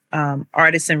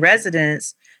artist in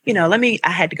residence, I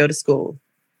had to go to school.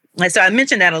 And so I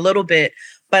mentioned that a little bit,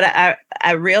 but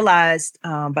I realized,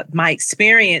 but my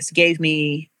experience gave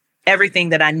me everything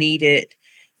that I needed.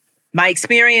 My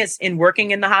experience in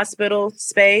working in the hospital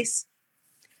space.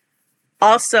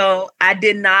 Also, I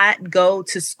did not go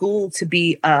to school to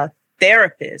be a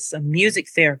therapist, a music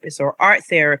therapist or art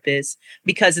therapist,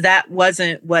 because that's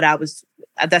not what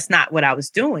I was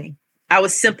doing. I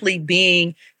was simply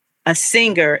being a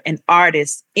singer and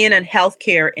artist in a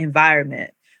healthcare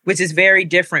environment, which is very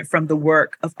different from the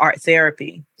work of art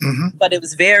therapy, but it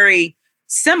was very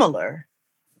similar.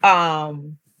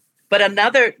 But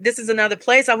this is another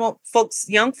place I want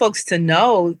young folks to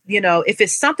know, if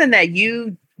it's something that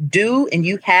you do and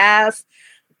you have,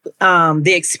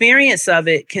 the experience of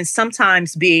it can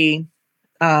sometimes be,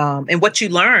 and what you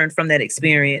learn from that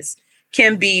experience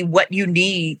can be what you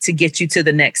need to get you to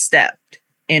the next step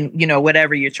in,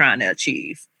 whatever you're trying to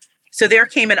achieve. So there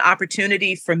came an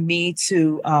opportunity for me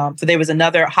to, so there was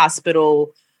another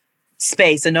hospital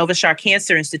space, the Novashar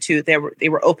Cancer Institute. They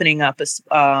were opening up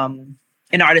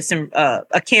an artist in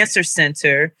a cancer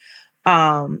center.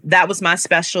 That was my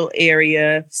special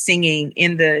area, singing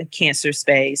in the cancer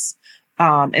space.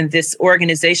 And this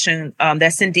organization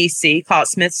that's in DC called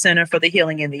Smith Center for the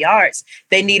Healing in the Arts,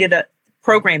 they needed a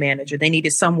program manager. They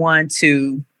needed someone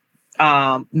to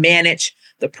manage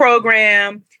the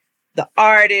program, the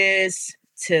artists,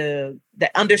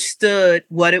 that understood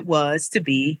what it was to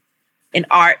be an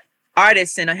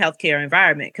artist in a healthcare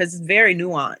environment, because it's very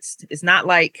nuanced. It's not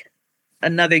like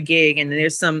another gig, and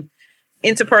there's some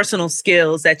interpersonal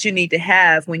skills that you need to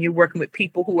have when you're working with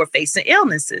people who are facing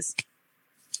illnesses.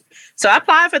 So I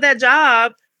applied for that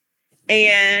job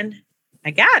and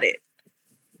I got it.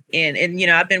 And you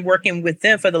know, I've been working with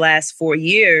them for the last 4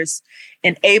 years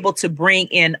and able to bring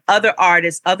in other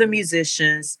artists, other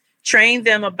musicians, train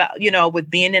them about, you know, with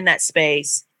being in that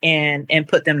space and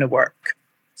put them to work.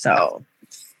 So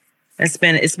it's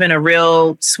been a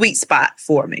real sweet spot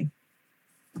for me.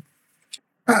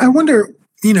 I wonder,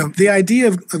 you know, the idea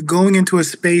of going into a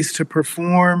space to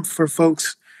perform for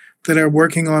folks that are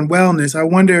working on wellness. I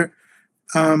wonder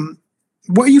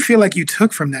what you feel like you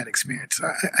took from that experience.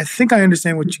 I think I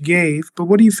understand what you gave, but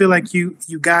what do you feel like you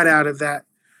got out of that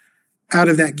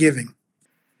giving?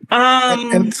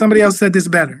 And somebody else said this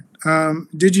better.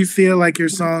 Did you feel like your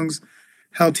songs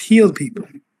helped heal people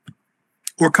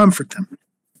or comfort them?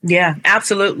 Yeah,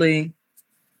 absolutely.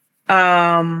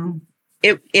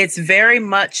 It's very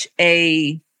much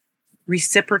a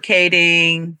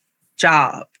reciprocating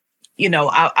job. You know,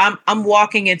 I'm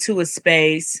walking into a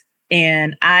space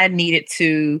and I needed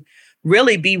to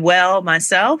really be well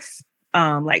myself,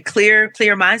 like clear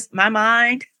my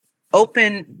mind,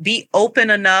 be open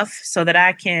enough so that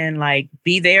I can like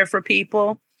be there for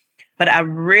people. But I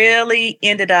really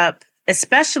ended up,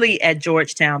 especially at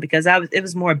Georgetown, because it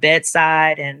was more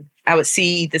bedside, and I would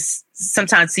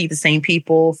sometimes see the same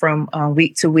people from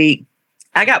week to week.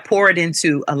 I got poured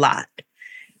into a lot,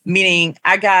 meaning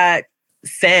I got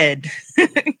fed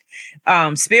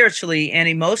spiritually and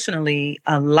emotionally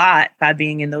a lot by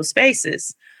being in those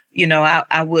spaces. You know,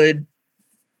 I would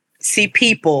see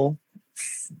people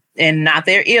and not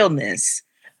their illness.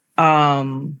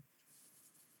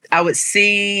 I would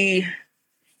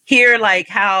hear like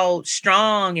how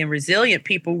strong and resilient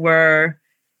people were,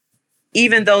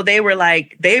 even though they were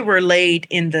laid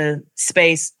in the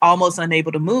space, almost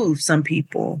unable to move, some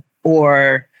people.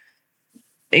 Or,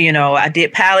 you know, I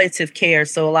did palliative care.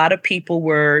 So a lot of people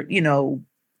were,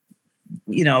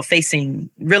 facing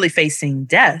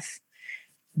death,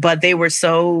 but they were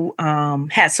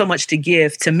had so much to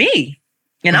give to me,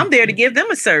 and I'm there to give them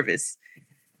a service.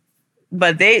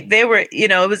 But they were, you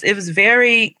know, it was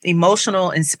very emotional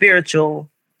and spiritual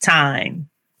time,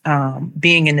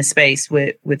 being in the space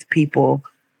with people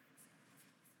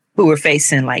who were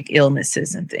facing like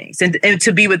illnesses and things, and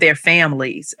to be with their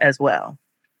families as well.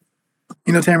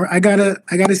 You know, Tamara, I gotta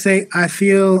say, I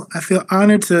feel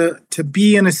honored to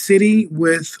be in a city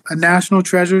with a national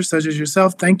treasure such as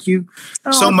yourself. Thank you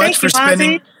so much for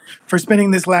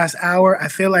spending this last hour. I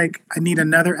feel like I need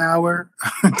another hour.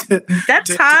 That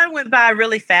time went by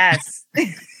really fast.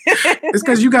 It's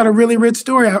because you got a really rich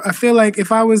story. I feel like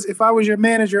if I was your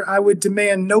manager, I would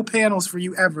demand no panels for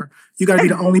you ever. You got to be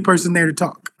the only person there to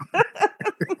talk.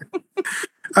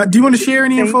 Do you want to share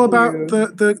any info about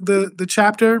the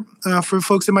chapter for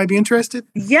folks that might be interested?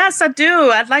 Yes, I do.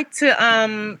 I'd like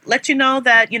to let you know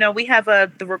that, you know, we have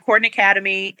the Recording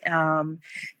Academy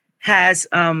has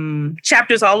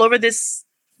chapters all over this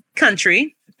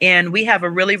country, and we have a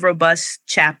really robust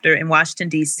chapter in Washington,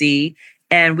 D.C.,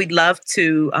 and we'd love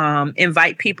to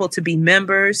invite people to be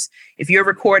members. If you're a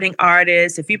recording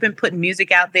artist, if you've been putting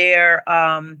music out there,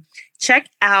 check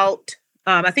out,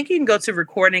 I think you can go to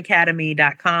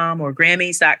recordingacademy.com or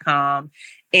Grammys.com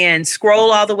and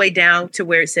scroll all the way down to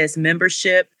where it says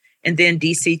membership and then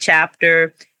DC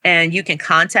chapter. And you can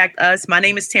contact us. My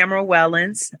name is Tamara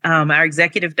Wellens. Our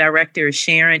executive director is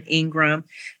Sharon Ingram.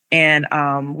 And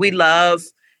we love,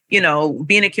 you know,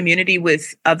 being in a community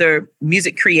with other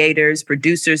music creators,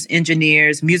 producers,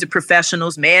 engineers, music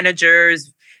professionals,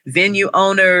 managers, venue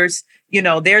owners. You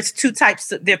know, there are 3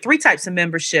 types of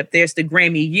membership. There's the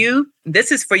Grammy U.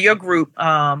 This is for your group,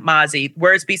 Mazi,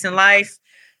 Words, Beats, and Life.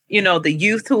 You know, the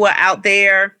youth who are out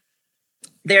there.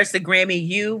 There's the Grammy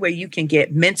U, where you can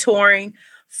get mentoring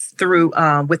through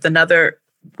with another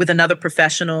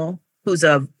professional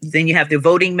then you have the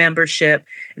voting membership,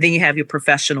 then you have your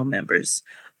professional members.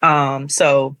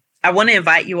 So I want to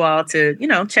invite you all to, you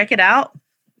know, check it out.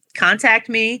 Contact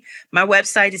me. My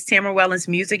website is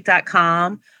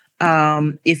TamaraWellensMusic.com.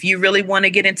 If you really want to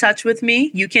get in touch with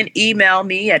me, you can email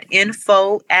me at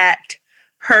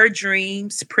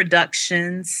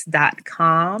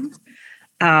info@herdreamsproductions.com.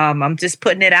 I'm just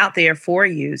putting it out there for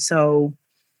you. So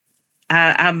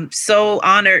I'm so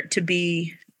honored to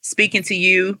be speaking to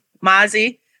you,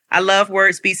 Mazi. I love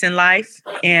Words, Beats, and Life.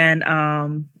 And,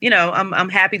 you know, I'm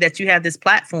happy that you have this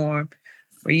platform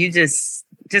where you just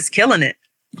just killing it.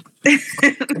 I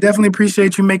definitely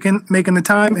appreciate you making the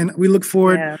time, and we look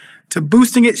forward to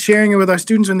boosting it, sharing it with our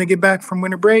students when they get back from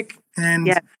winter break,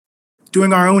 and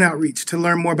doing our own outreach to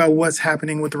learn more about what's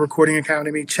happening with the Recording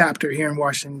Academy chapter here in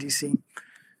Washington, D.C.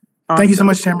 Awesome. Thank you so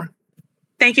much, Tamara.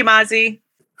 Thank you, Mazi.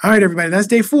 All right, everybody, that's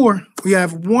day 4. We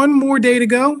have one more day to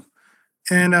go,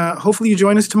 and hopefully you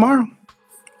join us tomorrow.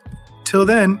 Till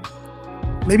then,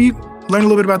 maybe learn a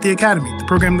little bit about the Academy, the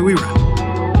program that we run.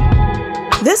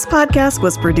 This podcast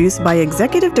was produced by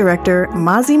Executive Director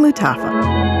Mazi Mutafa.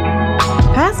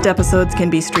 Past episodes can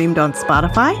be streamed on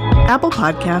Spotify, Apple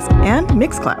Podcasts, and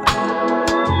Mixcloud.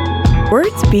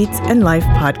 Words, Beats, and Life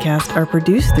podcast are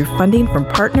produced through funding from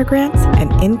partner grants and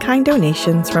in-kind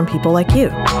donations from people like you.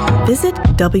 Visit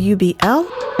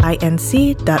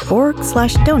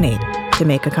wblinc.org/donate to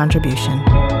make a contribution.